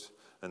underfoot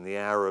and the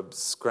Arabs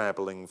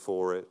scrabbling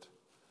for it.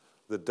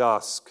 The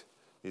dusk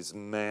is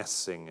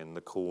massing in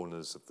the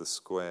corners of the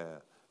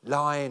square,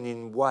 lying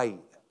in wait.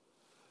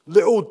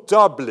 "Little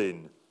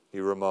Dublin," he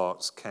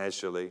remarks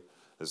casually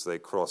as they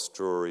cross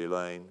Drury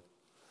Lane.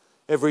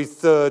 Every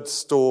third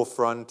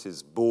storefront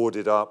is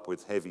boarded up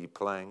with heavy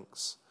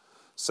planks,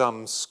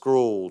 some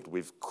scrawled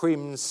with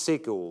crim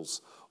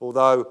sigils,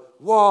 although,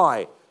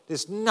 why,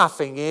 there's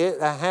nothing here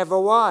to have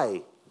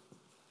away.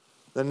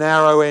 The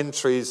narrow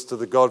entries to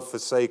the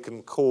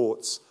godforsaken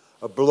courts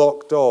are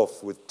blocked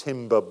off with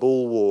timber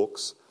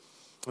bulwarks,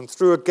 and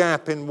through a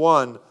gap in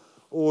one,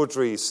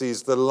 Audrey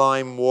sees the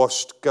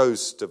lime-washed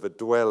ghost of a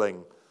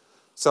dwelling,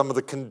 some of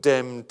the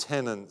condemned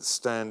tenants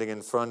standing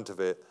in front of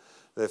it,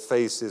 their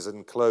faces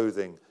and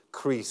clothing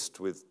creased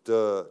with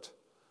dirt.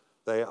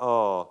 They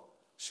are,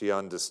 she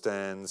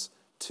understands,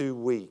 too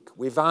weak,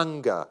 with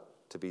hunger,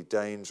 to be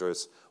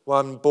dangerous.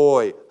 One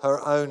boy,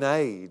 her own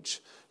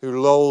age,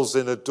 who lolls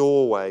in a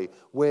doorway,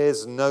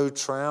 wears no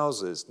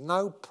trousers,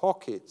 no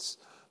pockets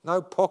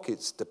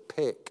to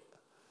pick.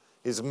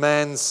 His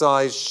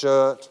man-sized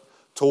shirt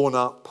torn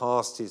up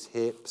past his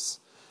hips,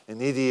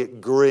 an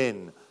idiot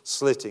grin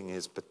slitting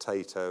his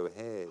potato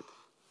head.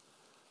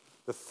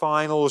 The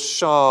final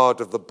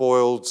shard of the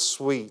boiled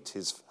sweet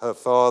her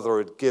father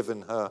had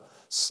given her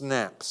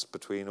snaps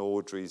between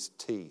Audrey's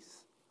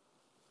teeth.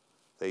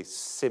 They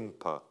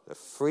simper, the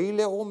three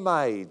little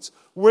maids,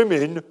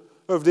 women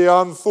of the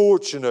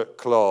unfortunate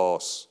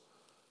class.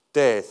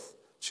 Death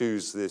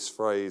chews this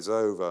phrase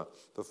over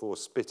before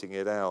spitting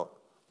it out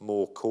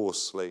more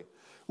coarsely.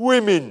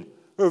 Women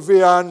of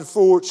the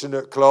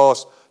unfortunate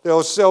class,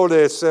 they'll sell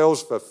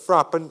themselves for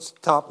threepence,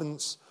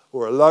 tuppence,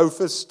 or a loaf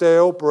of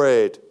stale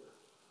bread.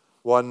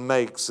 One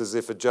makes as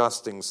if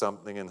adjusting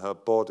something in her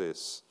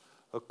bodice,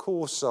 a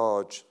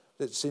corsage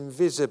that's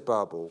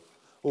invisible.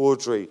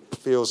 Audrey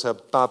feels her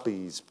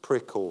bubbies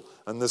prickle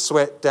and the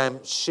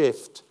sweat-damp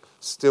shift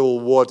still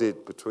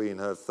wadded between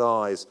her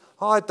thighs.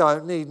 I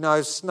don't need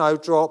no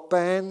snowdrop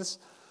bands.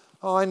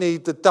 I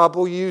need the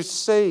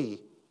WC.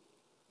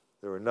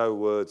 There are no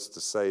words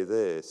to say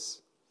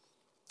this.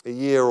 A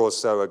year or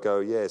so ago,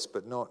 yes,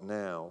 but not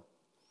now.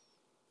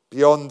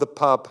 Beyond the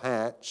pub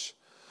hatch,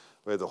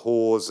 where the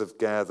whores have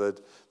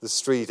gathered, the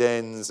street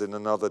ends in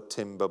another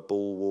timber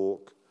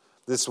bulwark.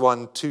 This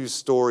one 2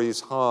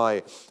 stories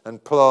high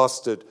and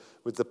plastered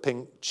with the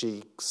pink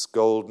cheeks,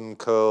 golden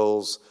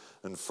curls,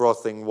 and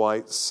frothing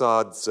white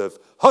suds of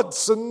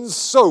Hudson's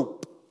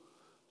soap.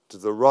 To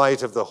the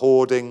right of the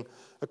hoarding,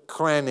 a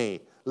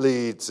cranny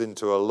leads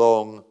into a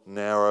long,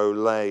 narrow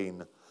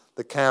lane,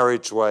 the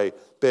carriageway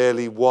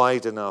barely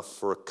wide enough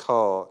for a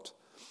cart.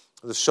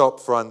 The shop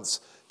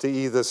fronts to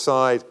either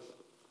side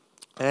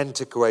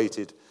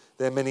antiquated,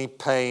 their many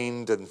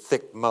paned and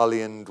thick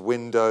mullioned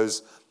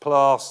windows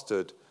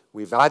plastered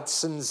with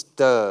Hudson's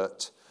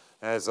dirt,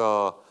 as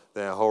are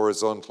their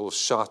horizontal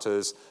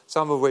shutters,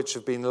 some of which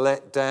have been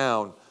let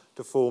down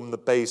to form the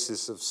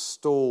basis of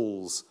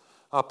stalls.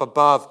 Up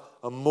above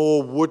are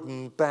more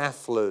wooden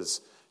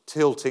bafflers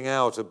tilting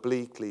out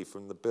obliquely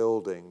from the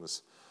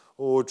buildings.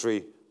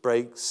 Audrey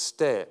breaks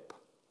step.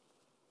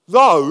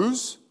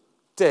 Those?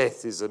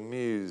 Death is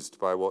amused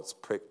by what's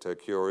pricked her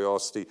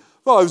curiosity.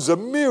 Those are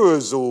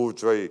mirrors,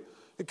 Audrey.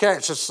 You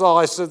catch a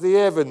slice of the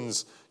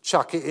heavens,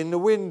 chuck it in the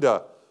window.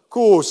 Of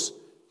course,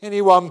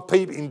 anyone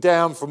peeping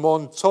down from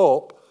on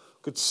top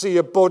could see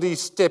a body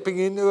stepping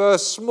into her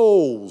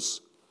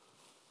smalls.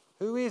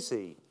 Who is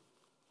he?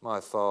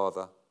 My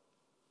father.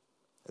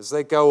 As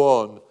they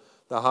go on,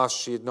 the hush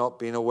she had not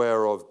been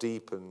aware of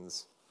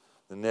deepens.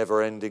 The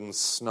never-ending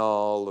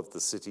snarl of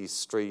the city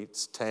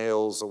streets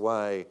tails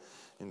away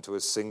into a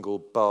single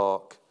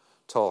bark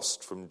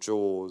tossed from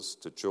jaws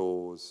to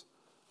jaws.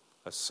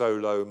 A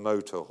solo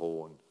motor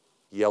horn,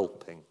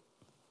 yelping.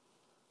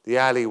 The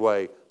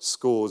alleyway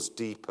scores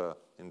deeper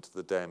into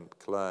the damp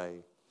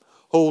clay.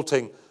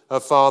 Halting, her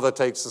father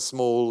takes a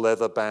small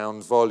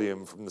leather-bound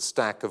volume from the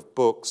stack of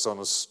books on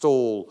a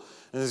stall,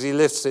 and as he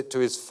lifts it to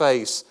his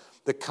face,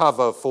 the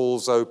cover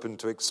falls open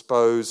to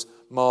expose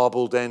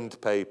marbled end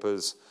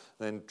papers,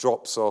 then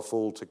drops off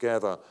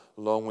altogether,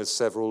 along with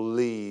several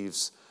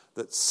leaves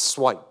that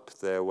swipe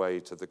their way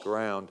to the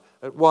ground.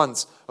 At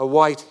once, a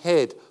white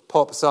head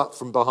pops up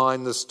from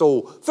behind the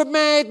stall. The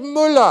Mad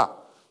Mullah!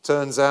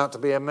 Turns out to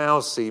be a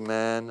mousy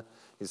man,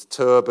 his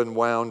turban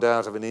wound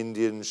out of an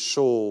Indian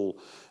shawl.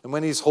 And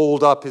when he's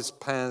hauled up his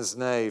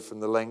pince-nez from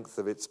the length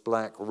of its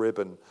black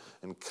ribbon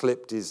and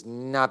clipped his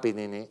nubbin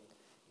in it,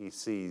 he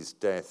sees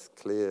death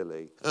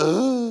clearly.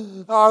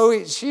 Oh,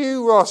 it's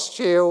you,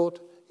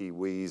 Rothschild, he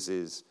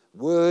wheezes.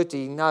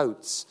 Wordy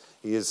notes.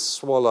 He has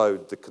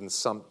swallowed the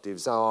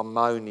consumptive's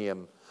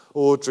harmonium.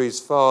 Audrey's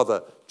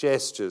father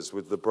gestures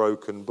with the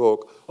broken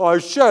book. I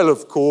shall,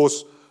 of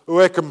course,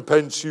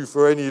 recompense you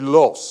for any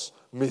loss,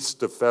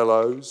 Mr.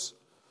 Fellows.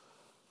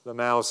 The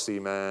mousy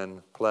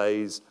man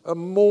plays a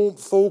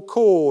mournful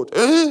chord.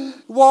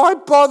 Why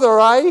bother,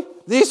 eh?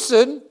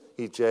 Listen,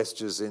 he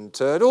gestures in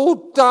turn.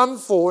 All done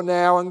for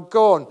now and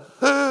gone.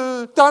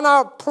 Done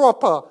up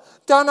proper.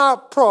 Done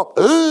up prop.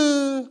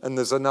 And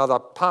there's another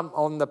pump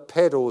on the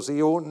pedals.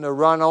 He oughtn't to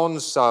run on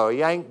so.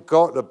 He ain't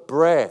got the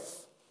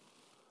breath.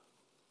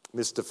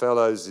 Mr.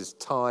 Fellows is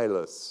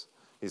tieless,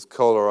 his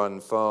collar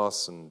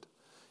unfastened,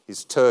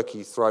 his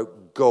turkey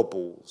throat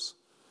gobbles.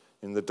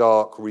 In the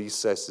dark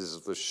recesses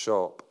of the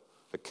shop,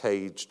 a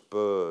caged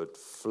bird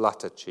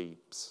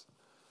fluttercheeps.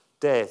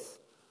 Death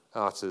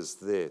utters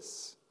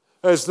this: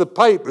 "As the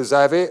papers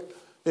have it,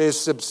 there's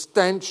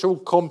substantial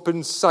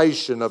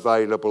compensation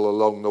available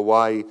along the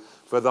way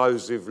for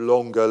those with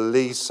longer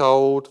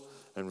leasehold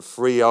and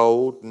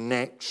freehold,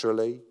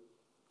 naturally."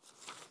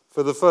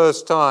 For the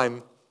first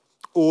time,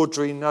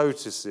 Audrey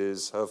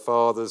notices her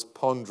father's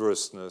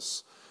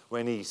ponderousness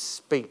when he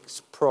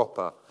speaks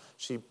proper.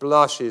 She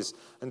blushes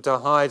and, to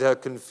hide her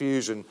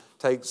confusion,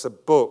 takes a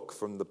book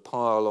from the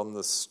pile on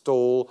the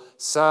stall,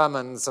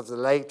 Sermons of the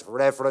late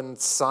Reverend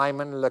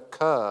Simon Le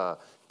Coeur,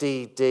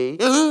 D.D.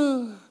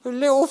 "A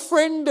little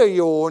friend of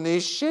yourn,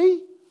 is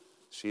she?"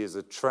 She has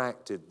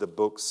attracted the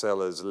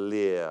bookseller's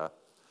leer.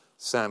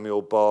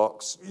 Samuel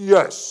barks,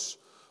 "Yes,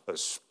 a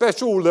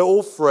special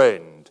little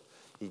friend."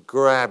 He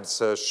grabs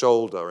her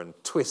shoulder and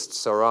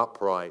twists her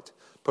upright,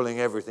 pulling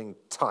everything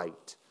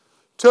tight.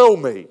 "Tell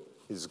me,"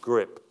 his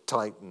grip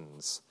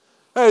tightens,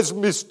 "has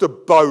Mr.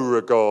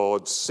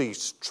 Beauregard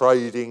ceased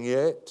trading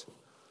yet?"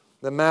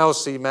 The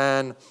mousy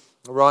man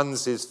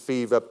runs his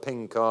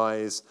fever-pink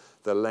eyes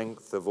the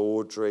length of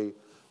Audrey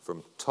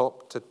from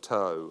top to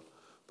toe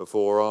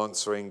before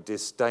answering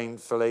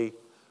disdainfully,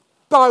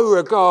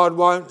 "Beauregard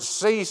won't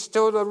cease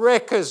till the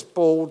wrecker's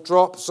ball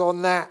drops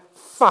on that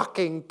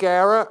fucking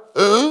Garrett.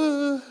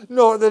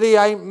 Not that he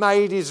ain't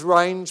made his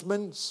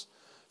arrangements.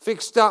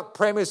 Fixed up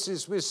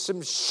premises with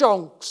some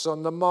shonks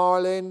on the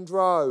Mile End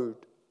Road."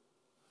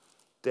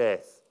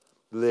 Death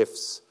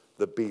lifts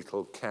the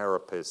beetle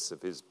carapace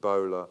of his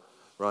bowler,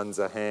 runs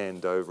a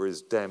hand over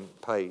his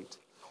damp pate.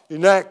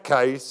 "In that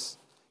case,"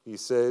 he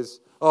says,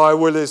 "I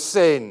will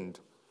ascend.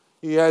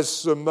 He has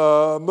some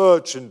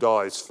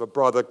merchandise for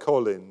Brother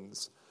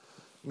Collins."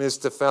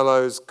 Mr.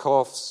 Fellows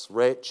coughs,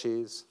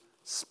 retches,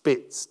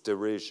 spits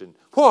derision.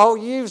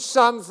 "What, you've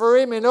some for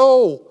him and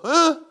all,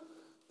 huh?"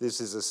 This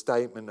is a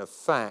statement of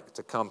fact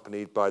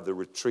accompanied by the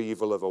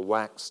retrieval of a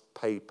waxed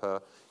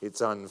paper,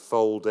 its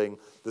unfolding,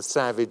 the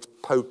savage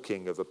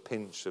poking of a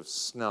pinch of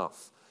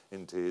snuff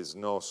into his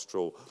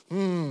nostril.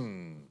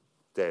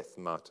 Death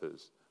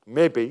mutters.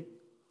 "Maybe."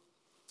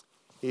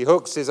 He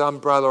hooks his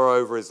umbrella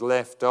over his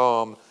left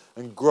arm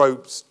and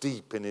gropes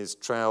deep in his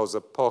trouser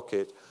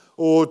pocket.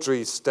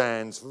 Audrey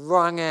stands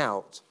wrung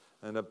out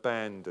and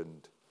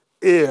abandoned.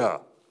 "Here."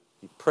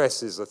 He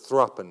presses a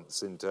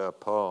threepence into her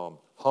palm,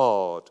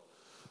 hard.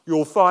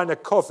 "You'll find a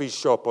coffee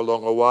shop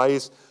along a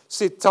ways.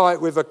 Sit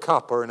tight with a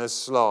cuppa and a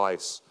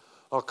slice.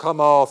 I'll come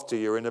after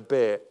you in a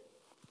bit."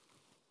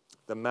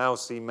 The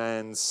mousy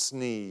man's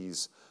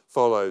sneeze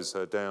follows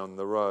her down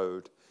the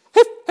road.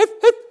 "Hip,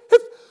 hip, hip,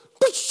 hip,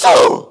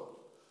 pshoo!"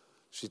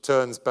 She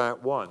turns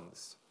back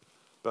once,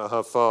 but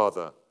her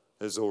father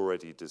has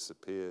already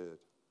disappeared.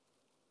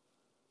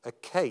 A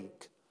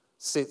cake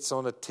sits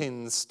on a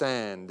tin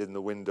stand in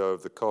the window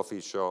of the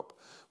coffee shop,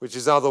 which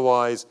is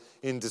otherwise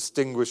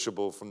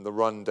indistinguishable from the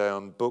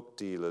run-down book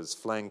dealers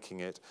flanking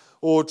it.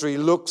 Audrey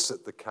looks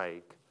at the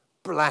cake,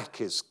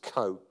 black as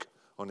coke,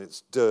 on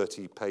its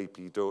dirty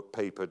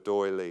paper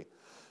doily.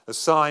 A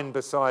sign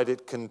beside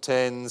it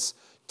contends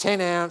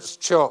 10-ounce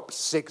chops,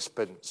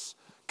 6p,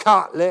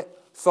 cutlet,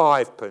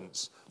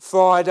 5p,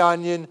 fried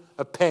onion,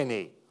 a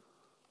penny.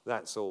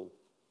 That's all.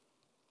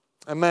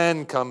 A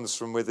man comes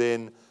from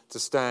within to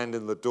stand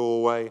in the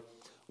doorway,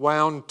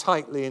 wound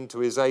tightly into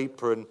his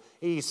apron.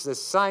 He's the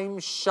same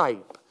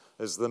shape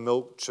as the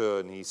milk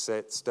churn he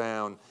sets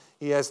down.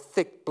 He has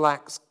thick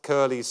black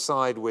curly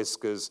side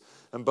whiskers,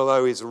 and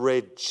below his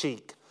red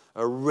cheek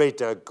a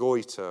redder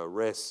goiter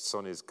rests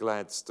on his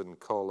Gladstone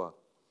collar.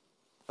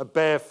 A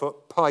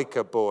barefoot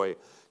piker boy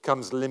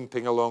comes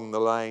limping along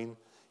the lane,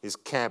 his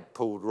cab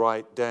pulled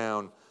right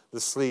down, the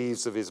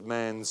sleeves of his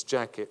man's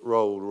jacket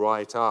rolled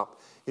right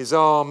up. His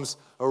arms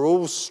are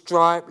all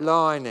striped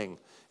lining.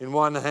 In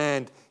one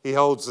hand, he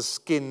holds a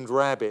skinned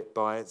rabbit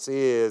by its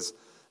ears,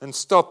 and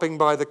stopping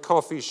by the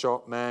coffee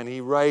shop man,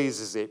 he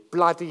raises it,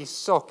 bloody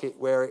socket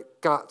where its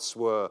guts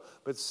were,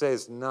 but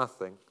says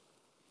nothing.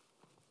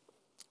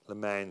 The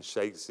man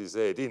shakes his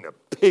head. "In a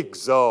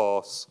pig's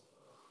arse."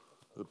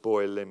 The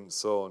boy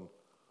limps on.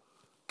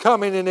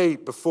 "Come in and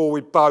eat before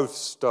we both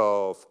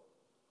starve."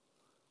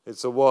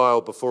 It's a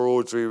while before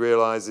Audrey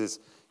realises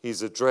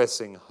he's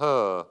addressing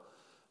her,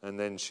 and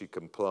then she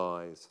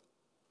complies.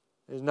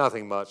 There's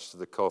nothing much to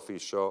the coffee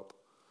shop.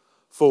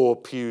 4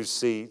 pew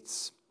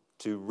seats,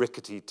 2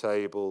 rickety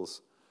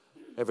tables.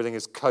 Everything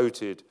is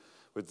coated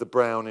with the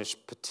brownish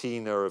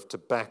patina of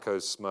tobacco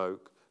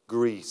smoke,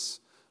 grease,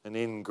 and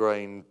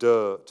ingrained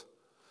dirt.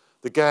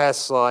 The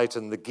gaslight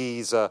and the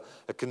geyser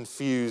are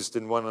confused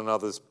in one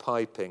another's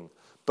piping.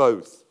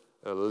 Both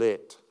are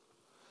lit.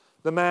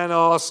 The man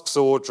asks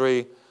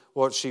Audrey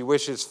what she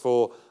wishes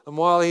for, and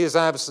while he is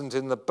absent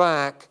in the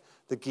back,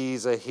 the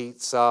geyser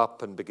heats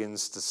up and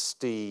begins to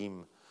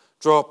steam.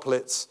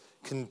 Droplets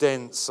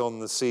condense on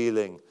the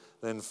ceiling,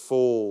 then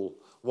fall,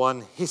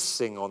 one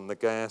hissing on the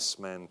gas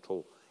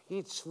mantle.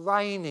 "It's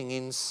raining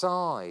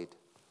inside."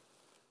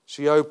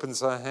 She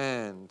opens her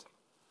hand.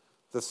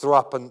 The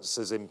threepence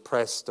has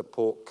impressed a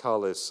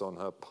portcullis on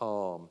her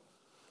palm.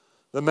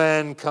 The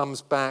man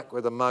comes back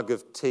with a mug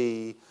of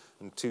tea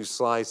and 2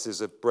 slices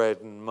of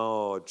bread and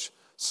marge,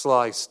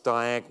 sliced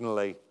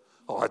diagonally.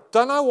 "Oh, I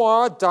don't know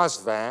why I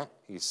does that,"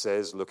 he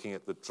says, looking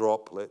at the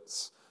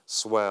droplets,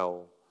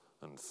 swell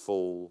and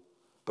fall.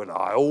 "But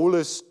I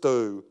allus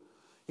do."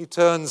 He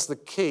turns the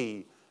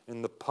key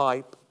in the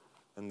pipe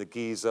and the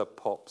geezer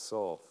pops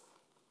off.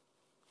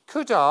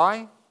 "Could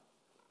I?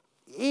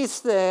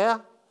 Is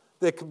there?"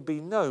 There can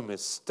be no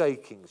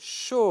mistaking,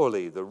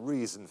 surely, the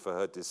reason for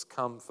her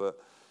discomfort.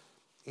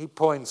 He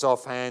points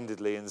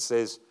offhandedly and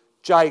says,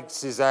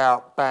 "Jake's is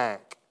out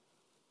back."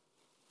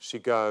 She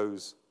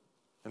goes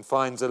and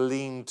finds a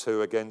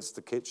lean-to against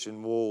the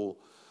kitchen wall.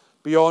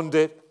 Beyond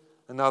it,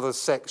 another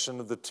section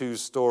of the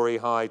 2-story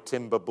high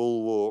timber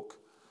bulwark.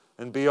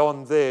 And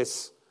beyond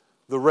this,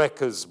 the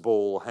wrecker's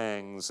ball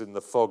hangs in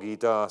the foggy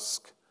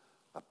dusk.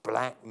 A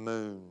black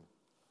moon.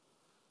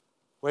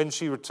 When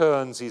she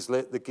returns, he's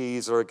lit the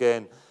geyser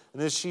again,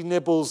 and as she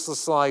nibbles the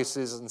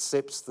slices and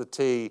sips the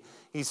tea,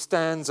 he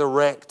stands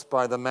erect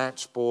by the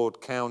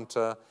matchboard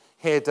counter,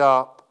 head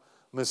up,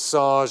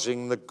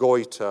 massaging the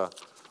goiter,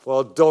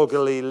 while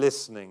doggedly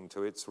listening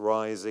to its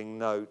rising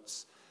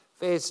notes.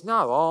 There's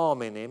no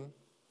harm in him.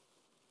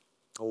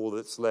 All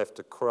that's left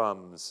are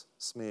crumbs,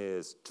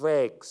 smears,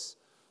 dregs.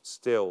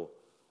 Still,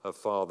 her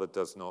father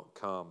does not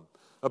come.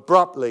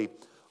 Abruptly,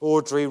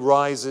 Audrey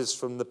rises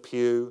from the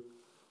pew.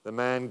 The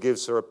man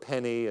gives her a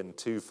penny and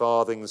 2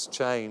 farthings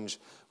change,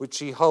 which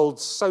she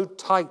holds so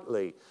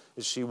tightly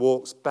as she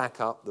walks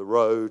back up the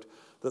road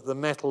that the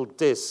metal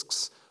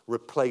discs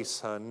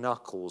replace her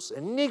knuckles.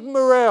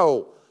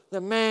 Enigmarel,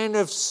 the man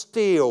of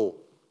steel.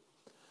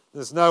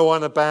 There's no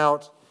one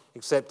about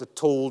except a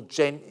tall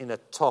gent in a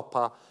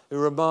topper who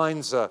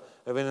reminds her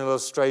of an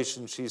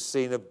illustration she's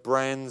seen of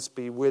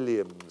Bransby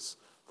Williams,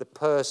 the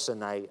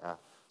personator,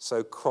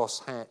 so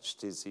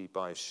cross-hatched is he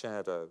by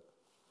shadow.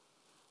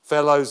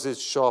 Fellows'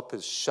 shop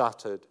is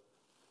shuttered.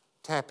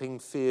 Tapping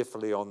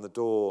fearfully on the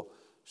door,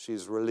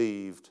 she's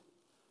relieved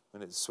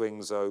when it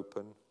swings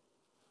open,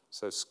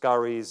 so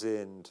scurries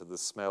in to the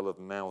smell of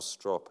mouse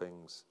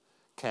droppings,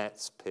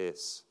 cat's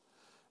piss,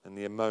 and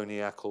the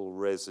ammoniacal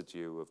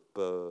residue of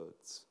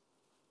birds.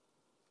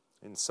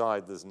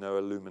 Inside there's no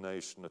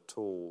illumination at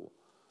all,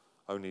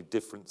 only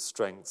different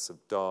strengths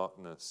of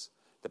darkness,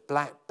 the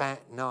black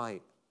bat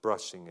night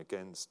brushing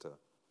against her.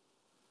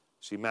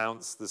 She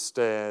mounts the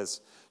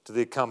stairs to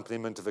the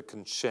accompaniment of a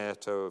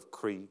concerto of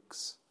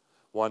creaks,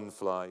 1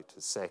 flight,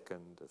 a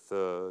second, a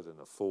third, and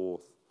a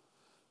 4th,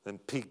 then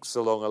peeks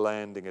along a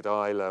landing at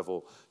eye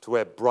level to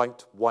where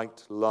bright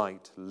white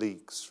light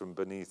leaks from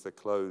beneath a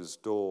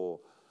closed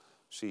door.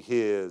 She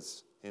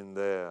hears in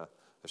there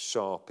a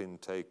sharp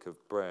intake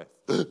of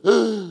breath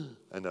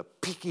and a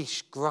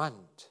piggish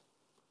grunt.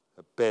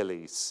 Her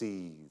belly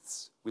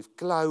seethes with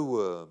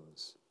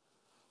glowworms.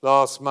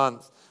 Last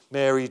month,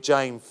 Mary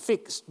Jane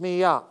fixed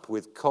me up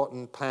with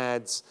cotton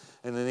pads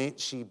and an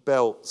itchy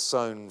belt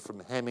sewn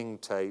from hemming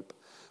tape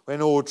when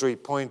Audrey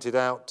pointed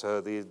out to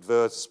her the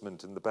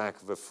advertisement in the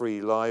back of a free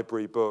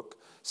library book.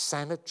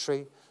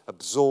 Sanitary,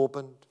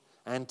 absorbent,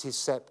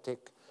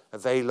 antiseptic,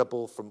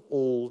 available from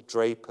all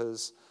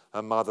drapers.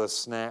 Her mother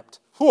snapped,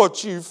 "What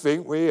do you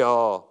think we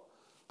are?"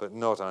 but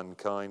not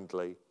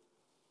unkindly.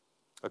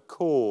 A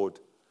cord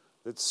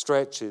that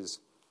stretches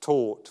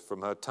taut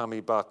from her tummy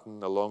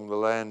button along the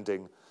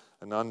landing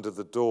and under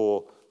the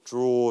door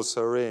draws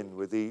her in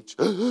with each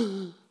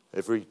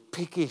every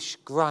piggish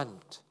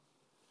grunt.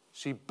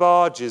 She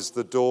barges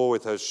the door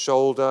with her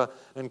shoulder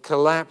and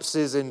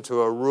collapses into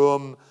a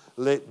room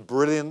lit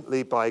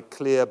brilliantly by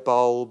clear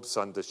bulbs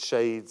under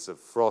shades of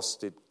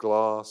frosted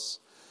glass.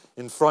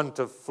 In front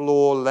of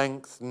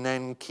floor-length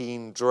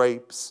nankeen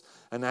drapes,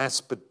 an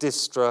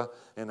aspidistra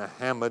in a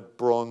hammered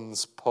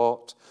bronze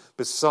pot.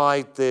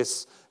 Beside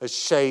this, a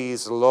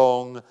chaise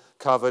longue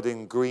covered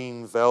in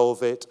green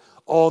velvet.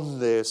 On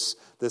this,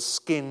 the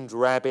skinned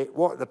rabbit,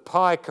 what the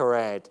piker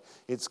had,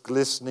 its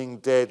glistening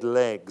dead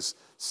legs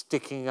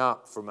sticking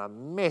up from a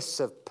mess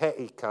of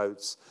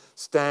petticoats,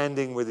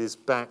 standing with his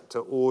back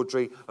to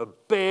Audrey. A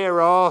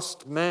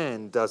bare-arsed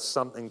man does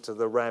something to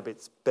the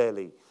rabbit's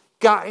belly.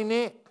 Gutting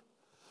it?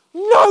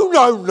 No,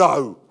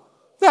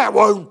 that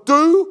won't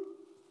do.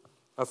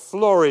 A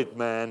florid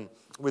man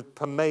with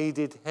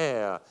pomaded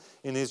hair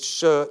in his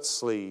shirt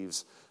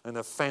sleeves and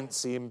a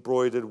fancy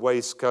embroidered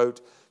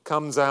waistcoat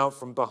comes out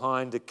from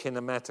behind a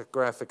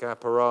kinematographic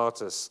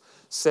apparatus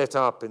set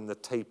up in the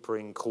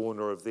tapering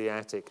corner of the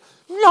attic.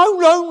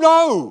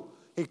 No,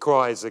 he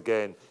cries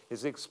again.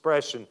 His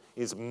expression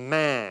is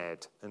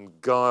mad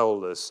and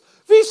guileless.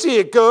 This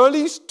here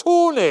girlie's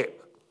torn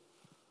it.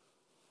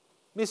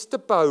 Mr.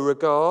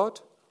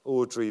 Beauregard,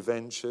 Audrey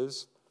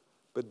ventures,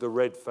 but the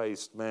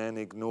red-faced man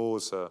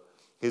ignores her.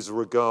 His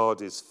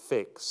regard is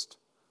fixed.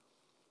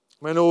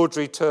 When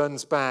Audrey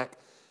turns back,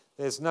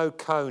 there's no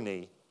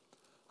Coney,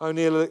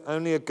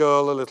 only a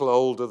girl a little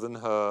older than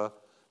her,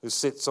 who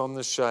sits on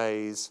the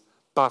chaise,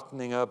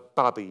 buttoning her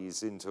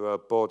bubbies into her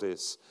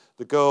bodice.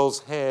 The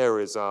girl's hair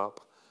is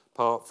up,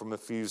 apart from a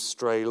few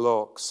stray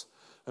locks,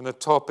 and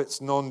atop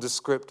its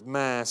nondescript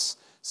mass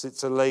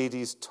sits a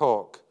lady's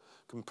toque,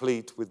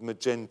 complete with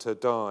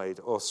magenta-dyed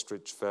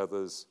ostrich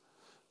feathers.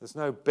 There's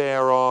no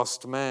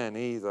bare-arsed man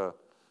either,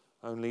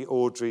 only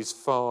Audrey's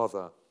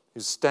father,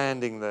 who's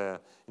standing there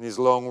in his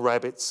long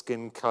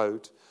rabbit-skin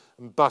coat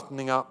and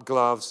buttoning up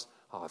gloves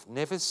I've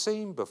never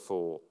seen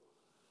before.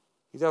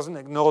 He doesn't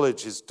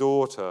acknowledge his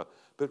daughter,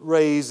 but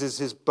raises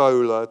his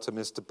bowler to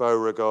Mr.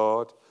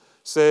 Beauregard,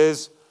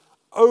 says,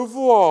 "Au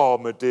revoir,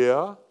 my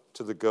dear,"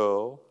 to the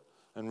girl,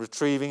 and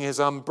retrieving his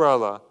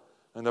umbrella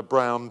and a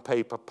brown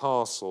paper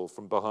parcel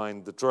from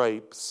behind the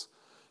drapes,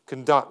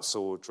 conducts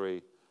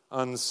Audrey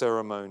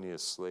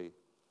unceremoniously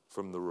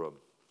from the room.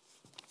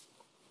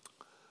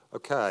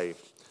 Okay,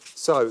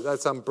 so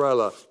that's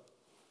umbrella.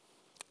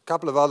 A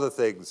couple of other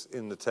things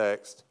in the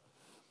text.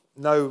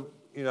 No,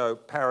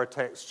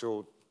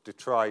 paratextual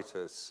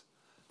detritus.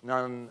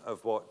 None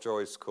of what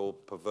Joyce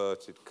called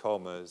perverted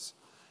commas.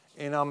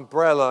 In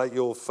umbrella,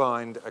 you'll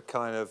find a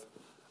kind of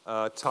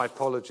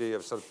typology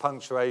of sort of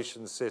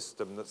punctuation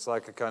system that's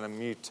like a kind of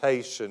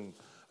mutation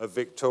of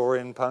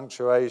Victorian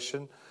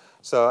punctuation.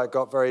 So I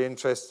got very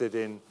interested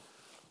in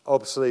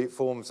obsolete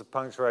forms of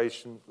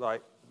punctuation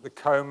like the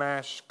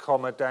Comash,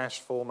 comma dash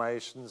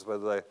formations, where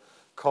the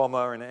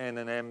comma and N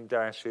and M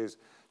dashes,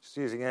 just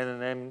using N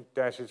and M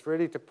dashes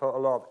really to put a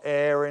lot of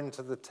air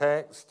into the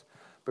text,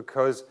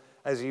 because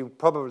as you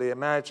probably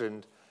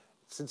imagined,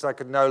 since I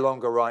could no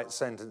longer write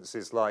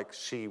sentences like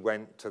 "she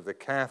went to the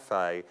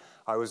cafe,"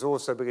 I was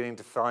also beginning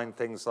to find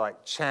things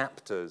like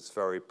chapters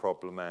very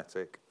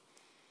problematic.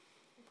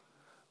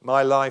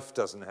 My life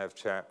doesn't have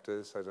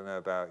chapters. I don't know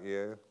about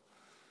you.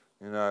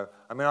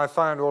 I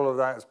found all of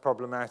that as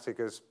problematic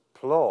as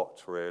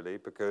plot, really,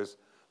 because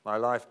my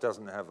life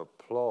doesn't have a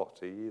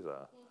plot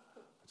either.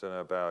 I don't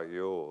know about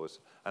yours.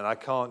 And I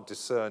can't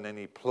discern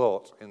any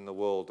plot in the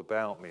world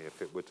about me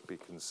if it were to be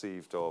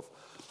conceived of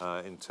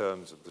in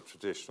terms of the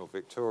traditional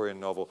Victorian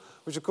novel,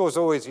 which, of course,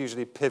 always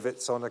usually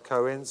pivots on a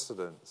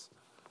coincidence.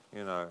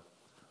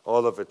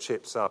 Oliver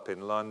chips up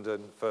in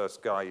London.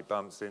 First guy he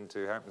bumps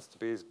into happens to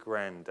be his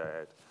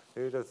granddad.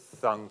 Who'd have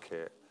thunk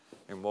it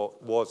in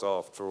what was,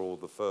 after all,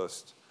 the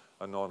first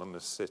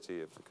anonymous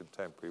city of the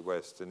contemporary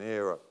Western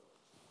era.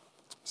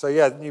 So,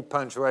 yeah, the new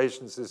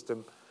punctuation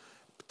system,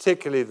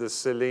 particularly the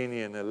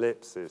Selenian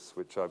ellipsis,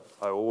 which I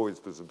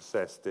always was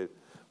obsessed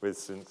with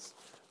since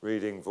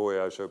reading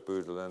Voyage au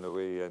bout de la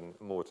nuit and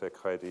Mort et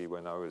Crédit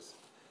when I was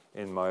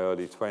in my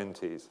early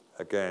 20s,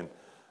 again.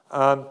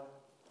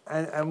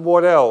 And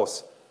what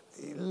else?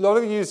 A lot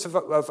of use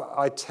of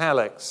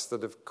italics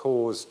that have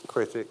caused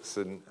critics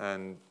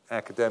and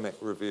academic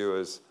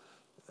reviewers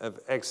have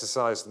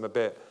exercised them a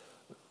bit.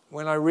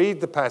 When I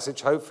read the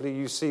passage, hopefully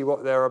you see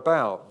what they're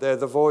about. They're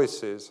the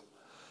voices.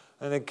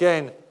 And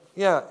again,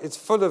 yeah, it's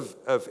full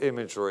of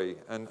imagery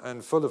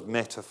and full of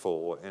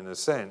metaphor in a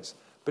sense,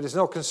 but it's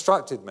not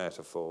constructed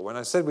metaphor. When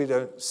I said we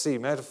don't see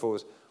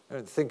metaphors, we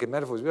don't think in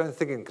metaphors, we don't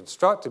think in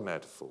constructed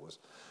metaphors.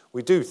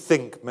 We do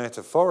think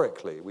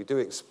metaphorically. We do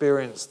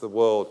experience the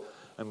world,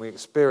 and we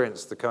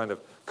experience the kind of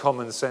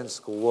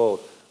commonsensical world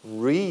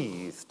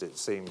wreathed, it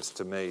seems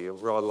to me,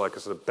 rather like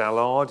a sort of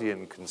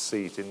Ballardian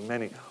conceit in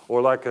many,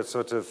 or like a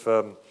sort of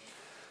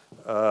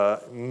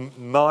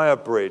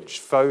Meyerabridge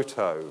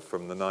photo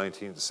from the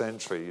 19th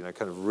century,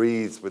 kind of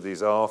wreathed with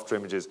these after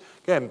images.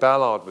 Again,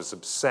 Ballard was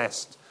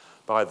obsessed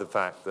by the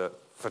fact that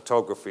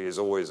photography is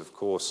always, of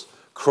course,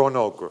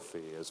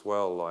 chronography as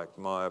well, like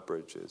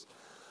Meyerabridge's.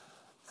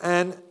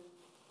 And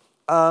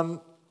got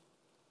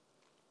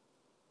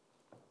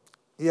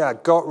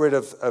rid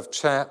of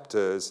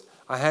chapters.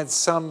 I had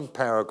some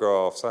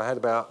paragraphs. I had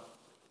about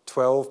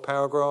 12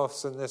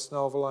 paragraphs in this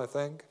novel, I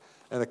think,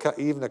 and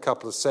even a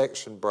couple of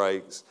section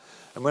breaks.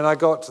 And when I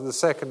got to the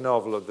second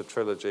novel of the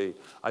trilogy,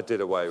 I did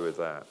away with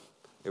that.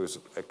 It was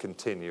a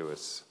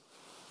continuous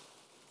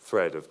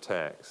thread of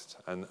text,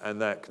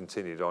 and that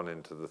continued on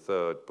into the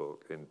third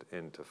book,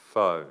 into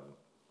Phone.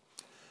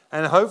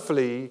 And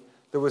hopefully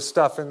there was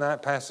stuff in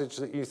that passage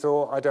that you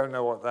thought, I don't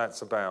know what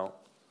that's about.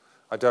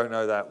 I don't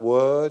know that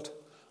word.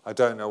 I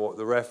don't know what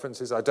the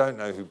reference is. I don't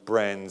know who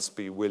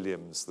Bransby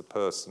Williams, the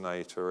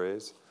personator,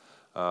 is.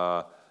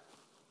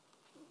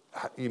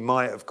 You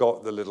might have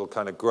got the little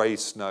kind of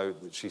grace note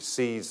that she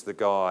sees the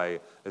guy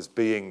as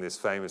being this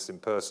famous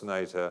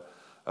impersonator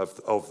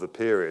of the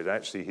period.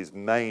 Actually, his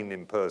main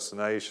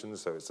impersonation,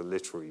 so it's a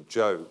literary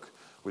joke,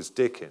 was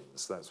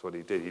Dickens. That's what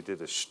he did. He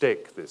did a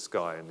shtick, this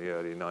guy, in the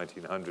early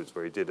 1900s,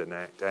 where he did an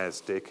act as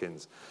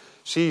Dickens.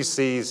 She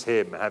sees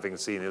him, having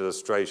seen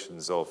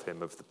illustrations of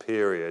him of the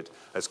period,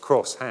 as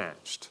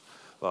cross-hatched,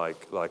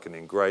 like an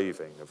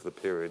engraving of the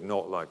period,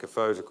 not like a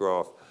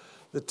photograph.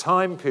 The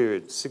time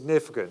period,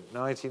 significant,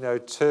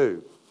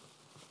 1902.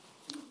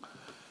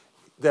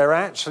 They're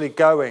actually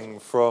going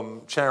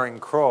from Charing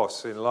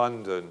Cross in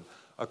London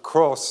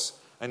across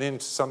and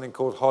into something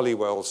called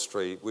Holywell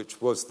Street,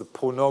 which was the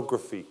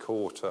pornography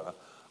quarter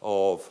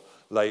of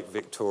late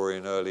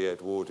Victorian, early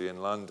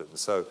Edwardian London.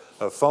 So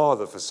her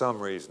father, for some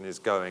reason, is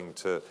going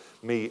to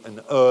meet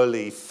an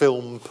early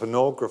film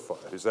pornographer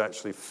who's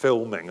actually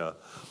filming a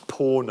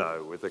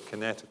porno with a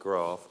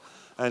kinetograph.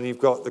 And you've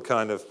got the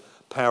kind of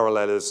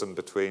parallelism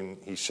between,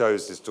 he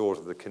shows his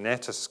daughter the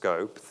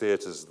kinetoscope.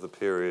 Theatres of the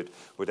period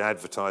would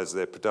advertise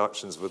their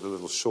productions with a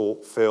little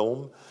short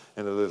film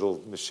in a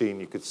little machine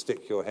you could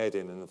stick your head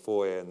in the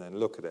foyer and then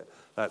look at it.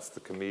 That's the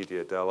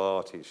Commedia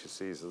dell'arte she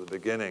sees at the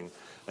beginning.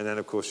 And then,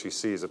 of course, she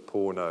sees a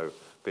porno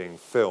being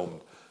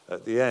filmed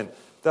at the end.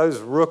 Those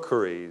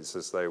rookeries,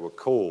 as they were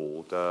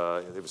called,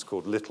 it was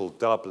called Little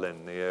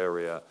Dublin, the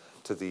area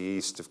to the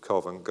east of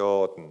Covent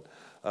Garden.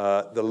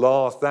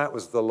 That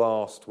was the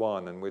last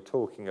one, and we're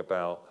talking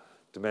about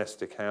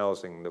domestic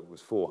housing that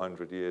was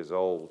 400 years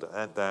old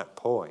at that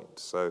point.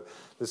 So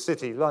the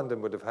city,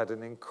 London, would have had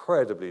an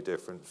incredibly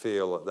different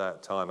feel at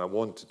that time. I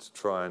wanted to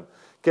try and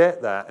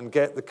get that and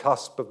get the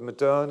cusp of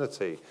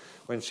modernity.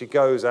 When she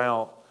goes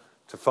out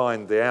to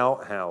find the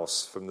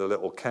outhouse from the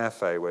little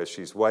cafe where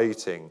she's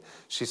waiting,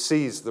 she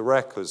sees the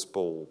Wreckers'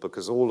 Ball,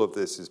 because all of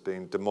this is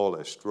being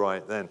demolished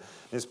right then.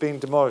 And it's being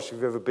demolished. If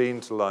you've ever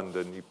been to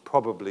London, you've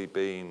probably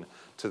been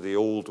to the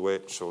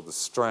Aldwych or the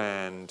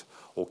Strand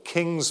or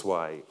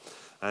Kingsway.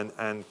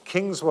 And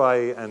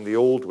Kingsway and the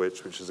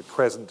Aldwych, which is a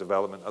Crescent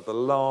development, are the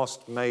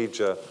last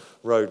major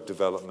road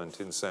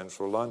development in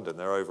central London.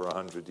 They're over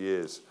 100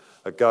 years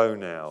ago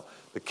now.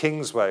 The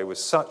Kingsway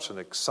was such an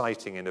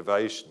exciting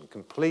innovation,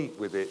 complete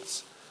with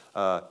its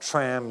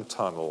tram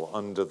tunnel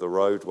under the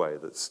roadway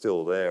that's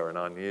still there and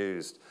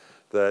unused,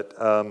 that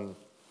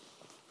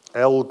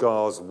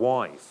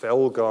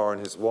Elgar and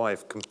his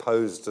wife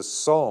composed a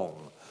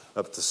song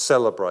to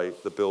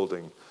celebrate the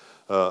building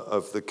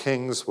of the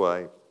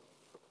Kingsway.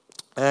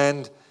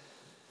 And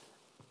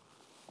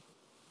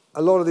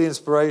a lot of the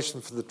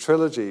inspiration for the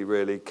trilogy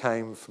really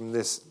came from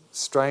this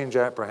strange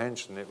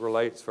apprehension. It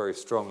relates very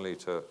strongly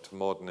to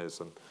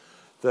modernism.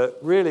 That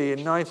really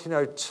in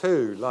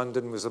 1902,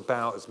 London was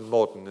about as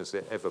modern as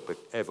it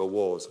ever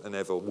was and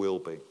ever will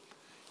be.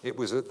 It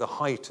was at the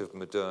height of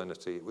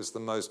modernity. It was the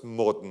most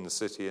modern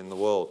city in the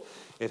world.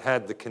 It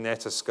had the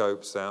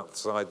kinetoscopes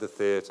outside the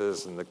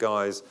theatres and the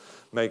guys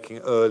making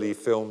early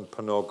film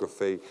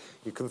pornography.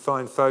 You can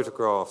find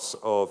photographs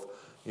of,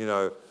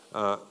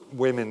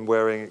 women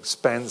wearing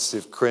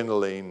expansive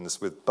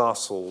crinolines with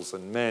bustles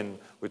and men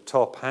with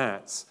top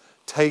hats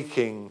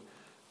taking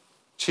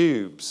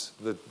tubes,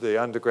 the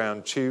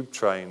underground tube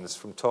trains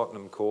from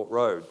Tottenham Court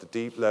Road. The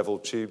deep level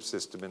tube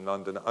system in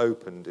London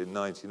opened in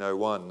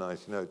 1901,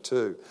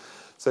 1902.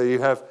 So you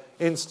have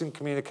instant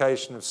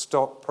communication of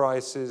stock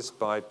prices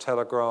by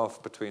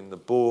telegraph between the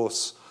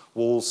Bourse,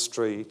 Wall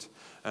Street,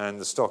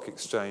 and the stock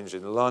exchange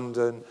in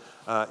London.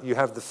 You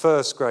have the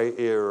first great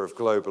era of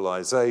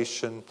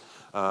globalization.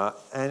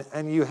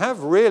 And you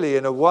have really,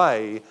 in a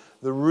way,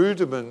 the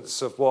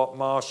rudiments of what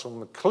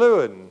Marshall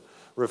McLuhan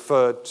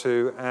referred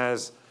to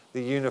as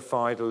the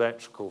unified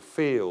electrical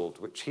field,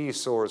 which he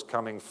saw as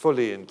coming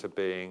fully into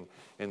being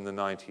in the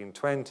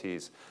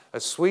 1920s. A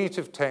suite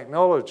of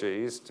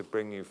technologies, to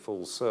bring you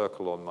full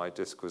circle on my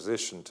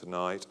disquisition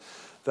tonight,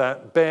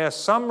 that bear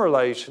some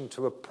relation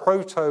to a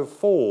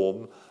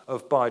proto-form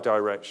of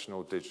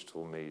bidirectional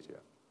digital media.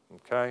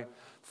 Okay?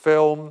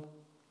 Film,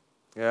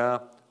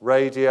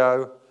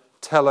 radio,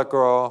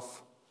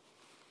 telegraph,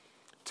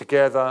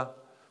 together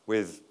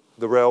with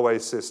the railway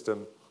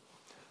system,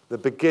 the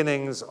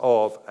beginnings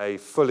of a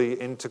fully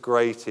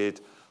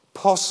integrated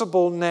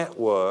possible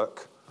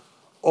network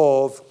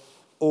of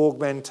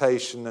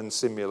augmentation and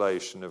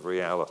simulation of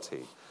reality,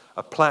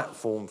 a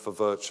platform for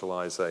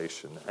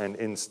virtualization and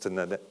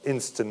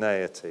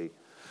instantaneity,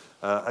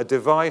 a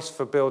device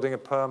for building a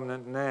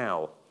permanent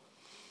now,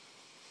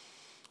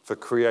 for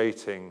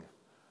creating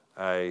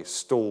a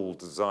stalled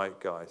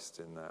zeitgeist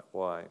in that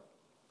way.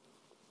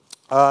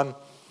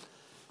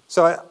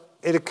 So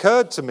it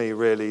occurred to me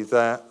really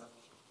that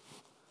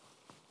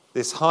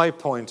this high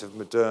point of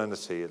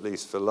modernity, at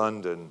least for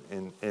London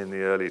in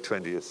the early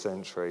 20th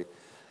century,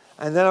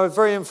 and then I was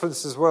very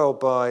influenced as well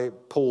by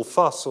Paul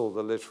Fussell,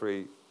 the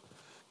literary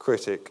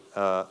critic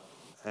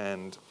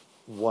and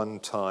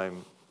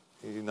one-time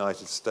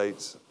United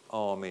States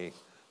Army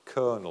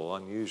colonel,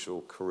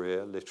 unusual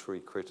career, literary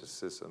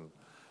criticism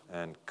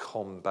and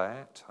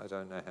combat. I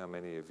don't know how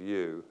many of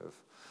you have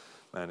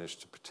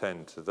managed to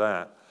pretend to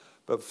that.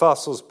 But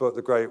Fussell's book,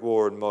 The Great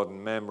War and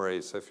Modern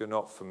Memory, so if you're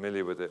not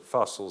familiar with it,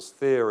 Fussell's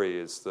theory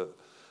is that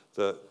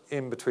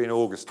in between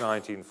August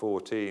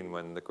 1914,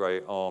 when the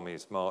great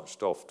armies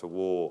marched off to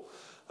war,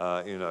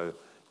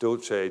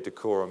 dulce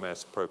decorum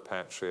est pro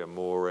patria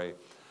more,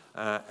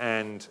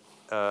 and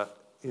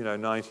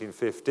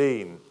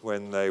 1915,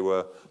 when they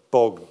were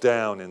bogged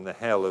down in the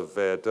hell of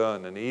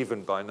Verdun, and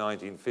even by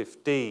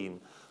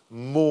 1915,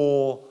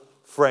 more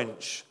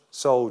French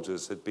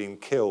soldiers had been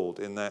killed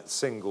in that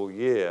single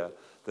year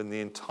than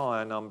the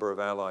entire number of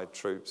Allied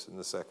troops in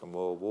the Second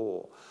World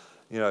War.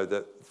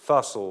 That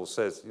Fussell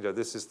says,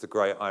 this is the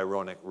great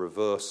ironic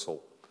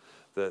reversal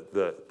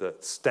that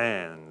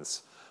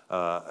stands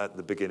at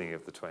the beginning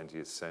of the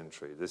 20th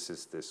century. This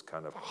is this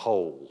kind of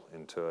hole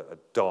into a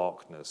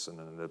darkness and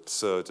an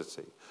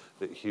absurdity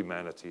that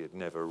humanity had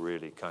never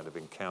really kind of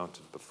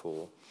encountered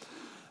before.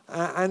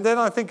 And then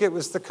I think it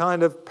was the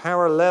kind of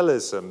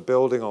parallelism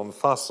building on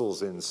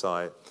Fussel's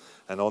insight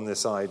and on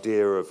this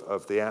idea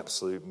of the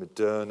absolute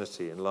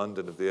modernity in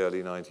London of the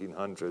early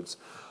 1900s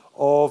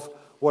of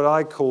what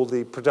I call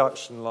the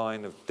production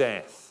line of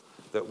death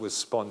that was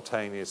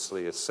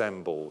spontaneously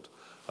assembled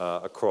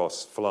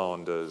across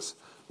Flanders,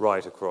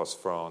 right across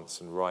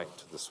France and right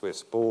to the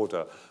Swiss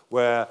border,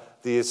 where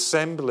the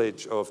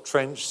assemblage of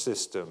trench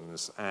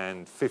systems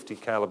and 50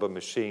 caliber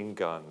machine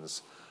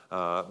guns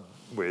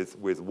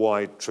with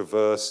wide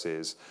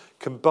traverses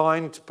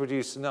combined to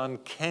produce an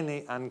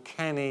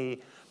uncanny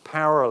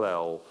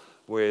parallel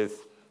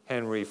with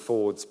Henry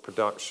Ford's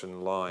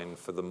production line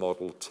for the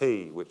Model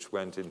T, which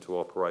went into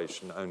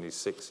operation only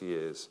 6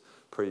 years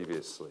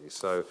previously.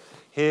 So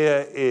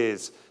here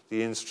is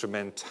the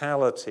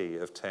instrumentality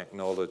of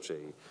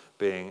technology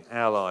being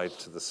allied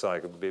to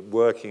the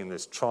working in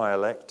this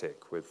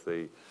trialectic with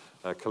the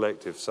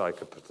collective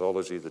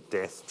psychopathology, the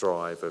death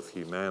drive of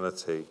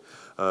humanity,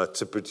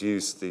 to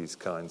produce these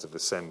kinds of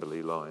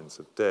assembly lines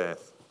of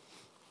death.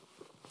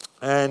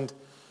 And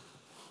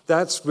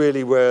that's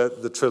really where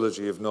the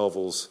trilogy of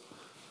novels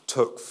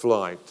took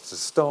flight, to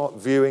start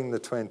viewing the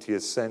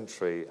 20th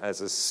century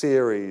as a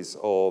series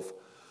of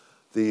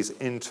these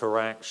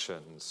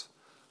interactions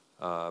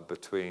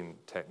between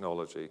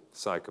technology,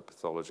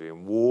 psychopathology,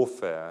 and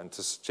warfare, and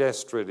to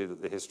suggest really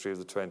that the history of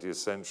the 20th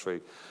century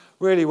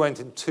really went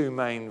in two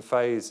main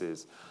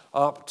phases,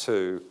 up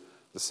to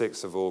the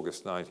 6th of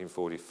August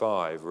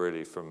 1945,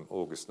 really from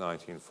August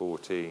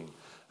 1914,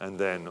 and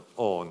then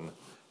on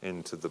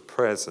into the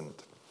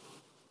present.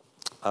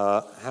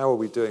 How are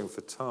we doing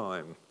for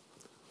time?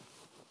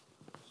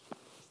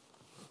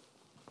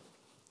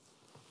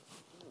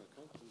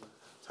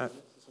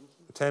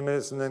 10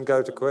 minutes and then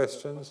go to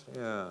questions?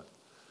 Yeah.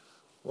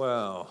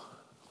 Well,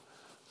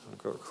 I've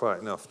got quite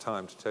enough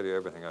time to tell you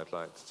everything I'd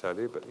like to tell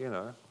you, but, you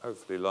know,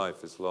 hopefully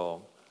life is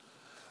long.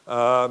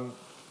 The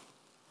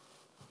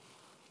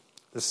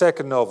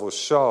second novel,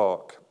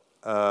 Shark,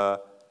 I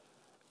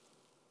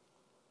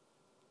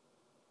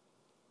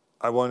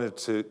wanted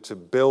to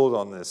build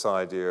on this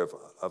idea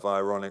of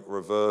ironic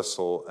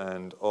reversal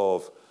and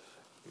of,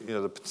 you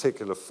know, the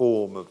particular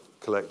form of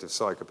collective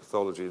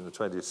psychopathology in the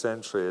 20th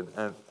century.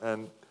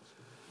 And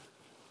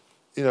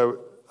you know,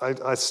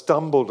 I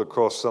stumbled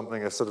across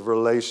something, a sort of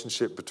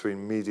relationship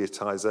between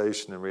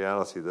mediatization and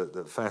reality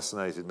that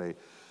fascinated me.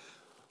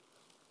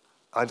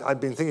 I'd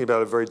been thinking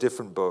about a very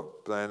different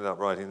book, but I ended up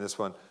writing this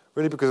one,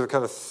 really because of a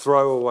kind of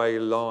throwaway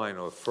line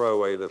or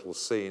throwaway little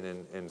scene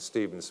in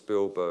Steven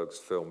Spielberg's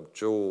film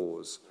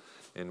Jaws,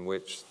 in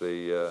which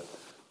the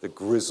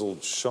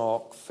grizzled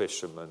shark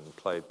fisherman,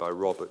 played by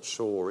Robert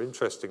Shaw,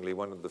 interestingly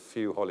one of the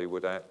few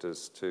Hollywood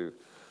actors to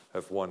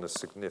have won a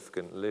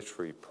significant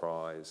literary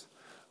prize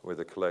with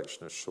a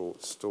collection of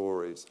short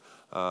stories.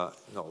 Not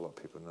a lot of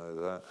people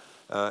know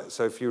that.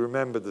 So if you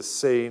remember the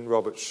scene,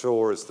 Robert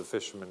Shaw is the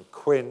fisherman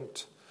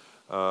Quint,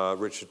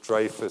 Richard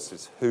Dreyfuss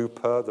is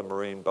Hooper, the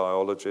marine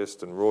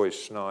biologist, and Roy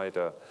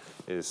Schneider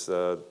is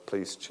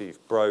police chief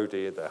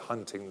Brody. They're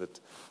hunting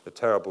the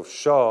terrible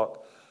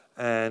shark,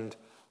 and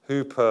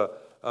Hooper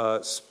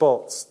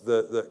spots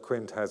that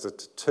Quint has a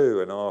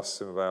tattoo and asks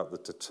him about the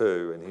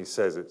tattoo, and he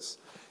says it's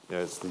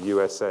the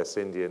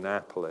USS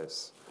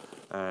Indianapolis.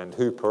 And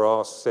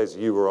Hooper says,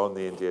 you were on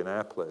the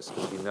Indianapolis,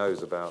 because he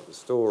knows about the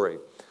story.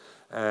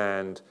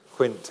 And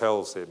Quint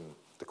tells him,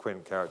 the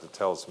Quint character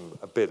tells him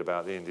a bit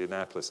about the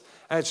Indianapolis.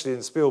 Actually,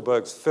 in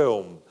Spielberg's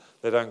film,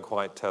 they don't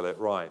quite tell it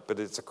right, but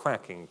it's a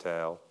cracking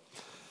tale.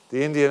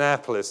 The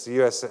Indianapolis, the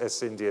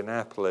USS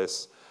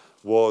Indianapolis,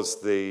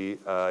 was the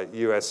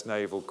US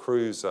naval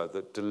cruiser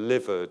that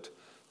delivered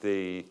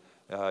the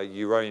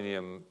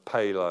uranium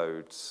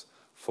payloads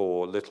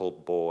for Little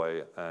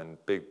Boy and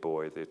Big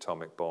Boy, the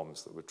atomic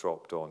bombs that were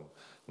dropped on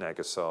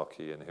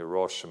Nagasaki and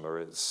Hiroshima.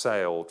 It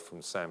sailed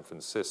from San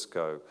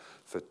Francisco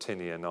for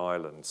Tinian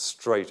Island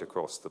straight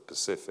across the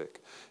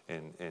Pacific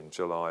in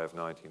July of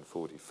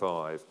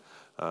 1945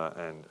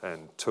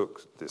 and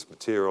took this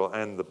material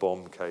and the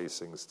bomb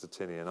casings to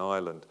Tinian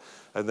Island,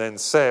 and then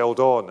sailed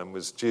on and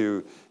was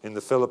due in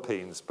the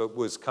Philippines, but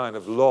was kind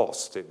of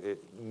lost.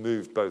 It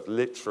moved both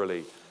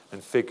literally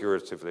and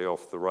figuratively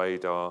off the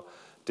radar,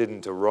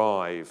 didn't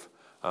arrive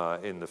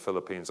in the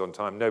Philippines on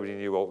time. Nobody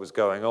knew what was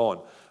going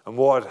on. And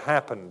what had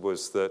happened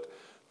was that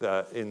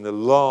in the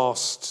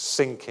last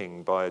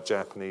sinking by a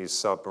Japanese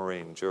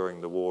submarine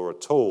during the war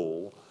at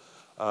all,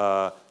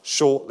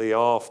 shortly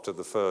after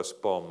the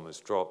first bomb was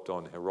dropped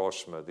on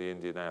Hiroshima, the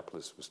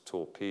Indianapolis was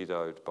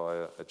torpedoed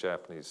by a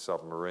Japanese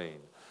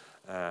submarine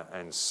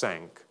and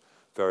sank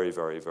very,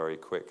 very, very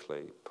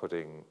quickly,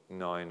 putting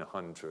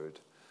 900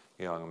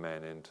 young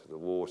men into the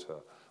water,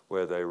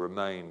 where they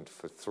remained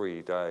for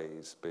 3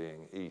 days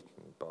being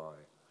eaten by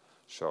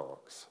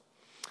sharks.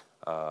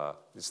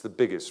 It's the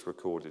biggest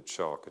recorded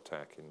shark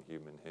attack in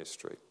human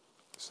history.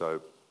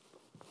 So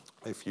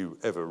if you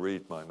ever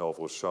read my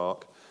novel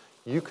Shark,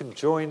 you can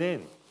join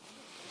in.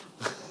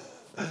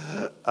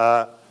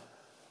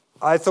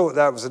 I thought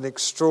that was an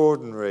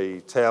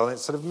extraordinary tale, and it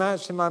sort of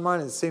matched in my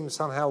mind. It seemed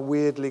somehow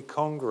weirdly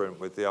congruent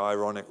with the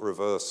ironic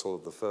reversal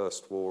of the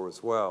First War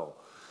as well.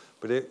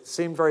 But it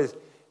seemed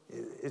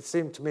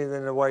to me that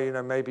in a way,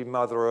 maybe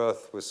Mother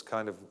Earth was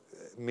kind of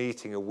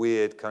meeting a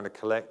weird kind of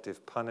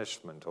collective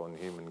punishment on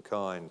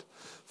humankind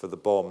for the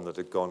bomb that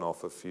had gone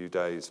off a few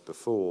days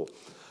before.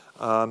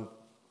 But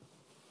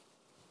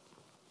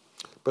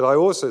I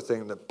also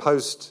think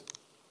that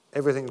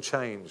everything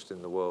changed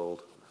in the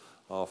world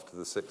after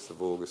the 6th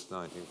of August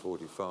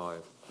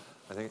 1945.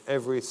 I think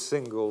every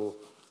single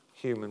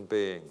human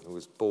being who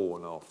was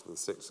born after the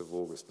 6th of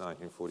August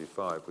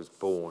 1945 was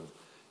born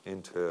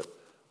into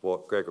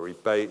what Gregory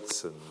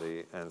Bates and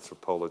the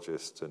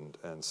anthropologist and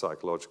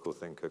psychological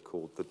thinker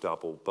called the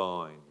double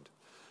bind.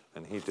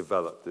 And he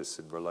developed this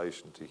in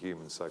relation to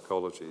human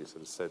psychology. He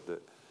sort of said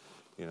that,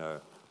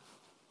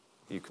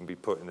 you can be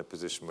put in a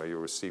position where you're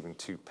receiving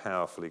two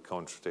powerfully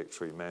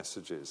contradictory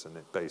messages, and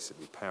it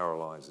basically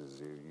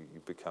paralyzes you.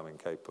 You become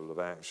incapable of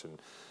action.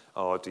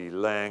 R.D.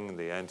 Laing,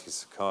 the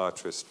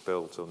anti-psychiatrist,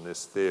 built on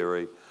this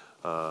theory,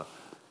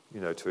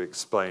 to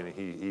explain it.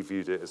 He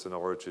viewed it as an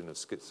origin of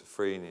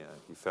schizophrenia.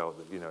 He felt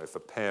that, if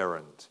a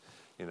parent,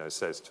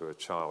 says to a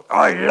child,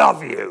 "I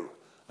love you,"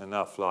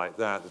 enough like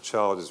that, the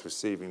child is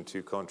receiving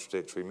two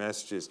contradictory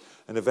messages,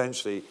 and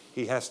eventually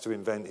he has to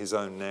invent his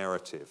own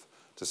narrative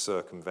to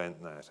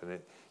circumvent that.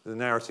 And the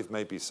narrative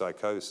may be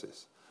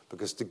psychosis,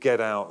 because to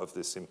get out of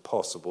this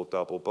impossible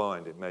double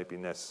bind, it may be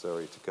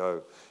necessary to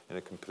go in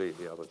a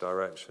completely other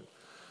direction.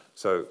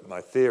 So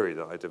my theory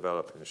that I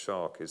develop in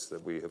Shark is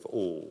that we have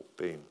all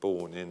been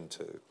born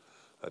into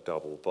a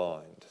double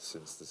bind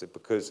since this,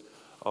 because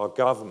our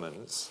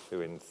governments, who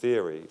in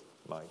theory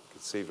might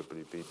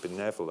conceivably be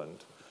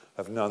benevolent,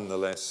 have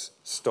nonetheless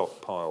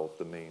stockpiled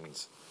the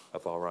means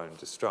of our own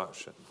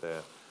destruction.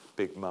 They're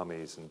big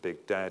mummies and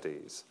big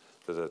daddies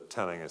that are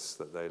telling us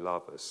that they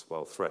love us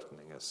while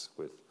threatening us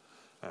with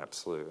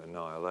absolute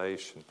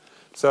annihilation.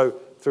 So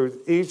through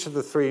each of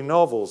the three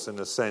novels, in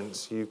a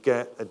sense, you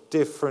get a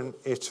different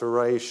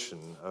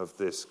iteration of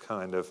this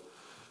kind of,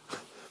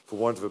 for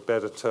want of a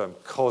better term,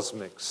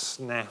 cosmic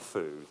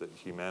snafu that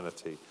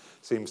humanity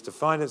seems to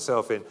find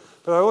itself in.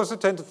 But I also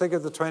tend to think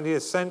of the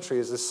 20th century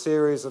as a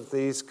series of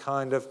these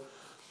kind of,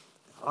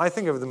 I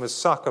think of them as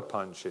sucker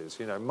punches.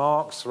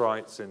 Marx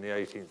writes in the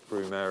 18th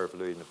Brumaire of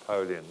Louis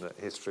Napoleon that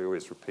history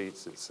always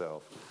repeats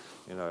itself.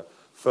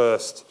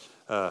 First,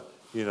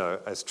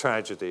 as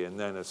tragedy and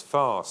then as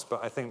farce.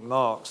 But I think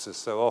Marx, as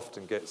so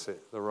often, gets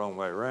it the wrong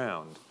way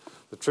round.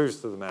 The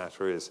truth of the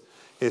matter is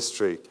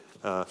history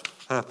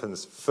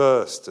happens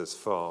first as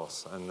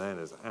farce and then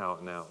as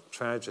out-and-out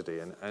tragedy.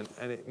 And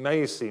it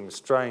may seem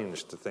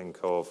strange to think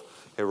of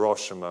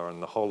Hiroshima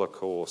and the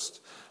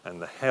Holocaust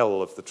and the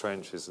hell of the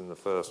trenches in the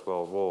First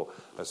World War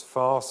as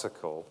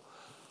farcical,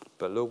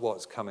 but look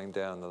what's coming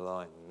down the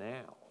line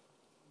now.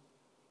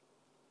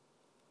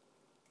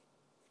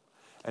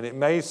 And it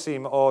may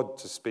seem odd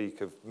to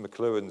speak of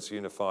McLuhan's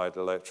unified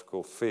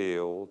electrical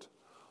field,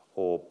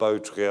 or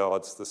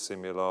Baudrillard's The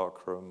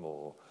Simulacrum,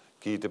 or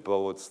Guy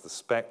Debord's The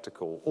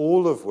Spectacle,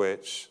 all of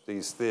which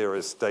these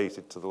theorists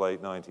dated to the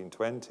late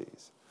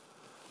 1920s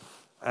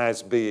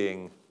as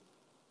being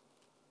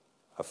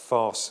a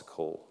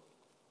farcical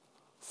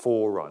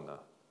forerunner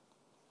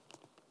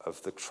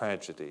of the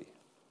tragedy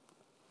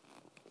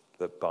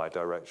that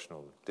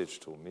bidirectional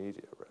digital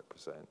media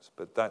represents.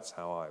 But that's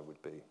how I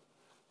would be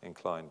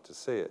inclined to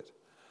see it.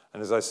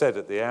 And as I said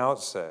at the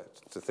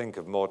outset, to think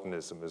of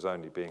modernism as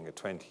only being a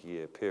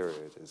 20-year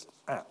period is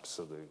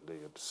absolutely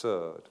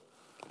absurd.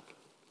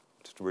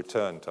 To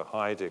return to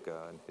Heidegger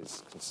and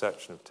his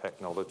conception of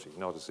technology,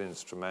 not as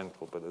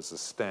instrumental, but as a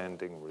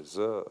standing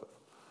reserve.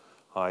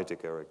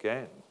 Heidegger,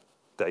 again,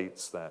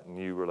 dates that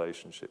new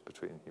relationship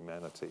between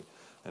humanity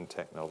and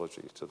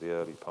technology to the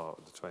early part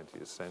of the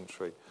 20th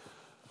century,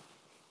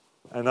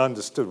 and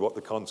understood what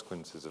the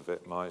consequences of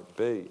it might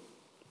be.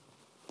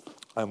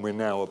 And we're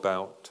now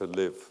about to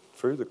live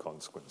through the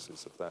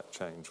consequences of that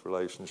changed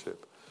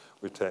relationship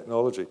with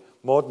technology.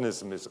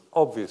 Modernism is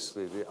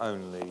obviously the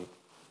only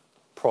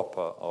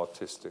proper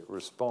artistic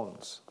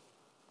response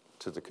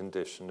to the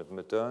condition of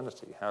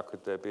modernity. How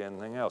could there be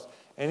anything else?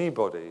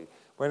 Anybody,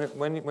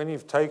 when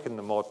you've taken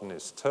the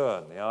modernist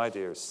turn, the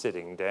idea of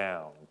sitting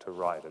down to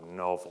write a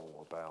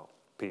novel about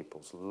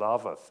people's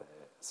love affairs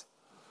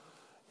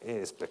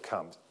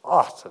becomes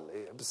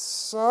utterly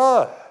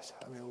absurd.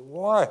 I mean,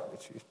 why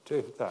would you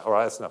do that? All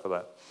right, that's enough of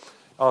that.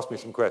 Ask me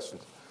some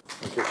questions.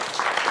 Thank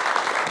you.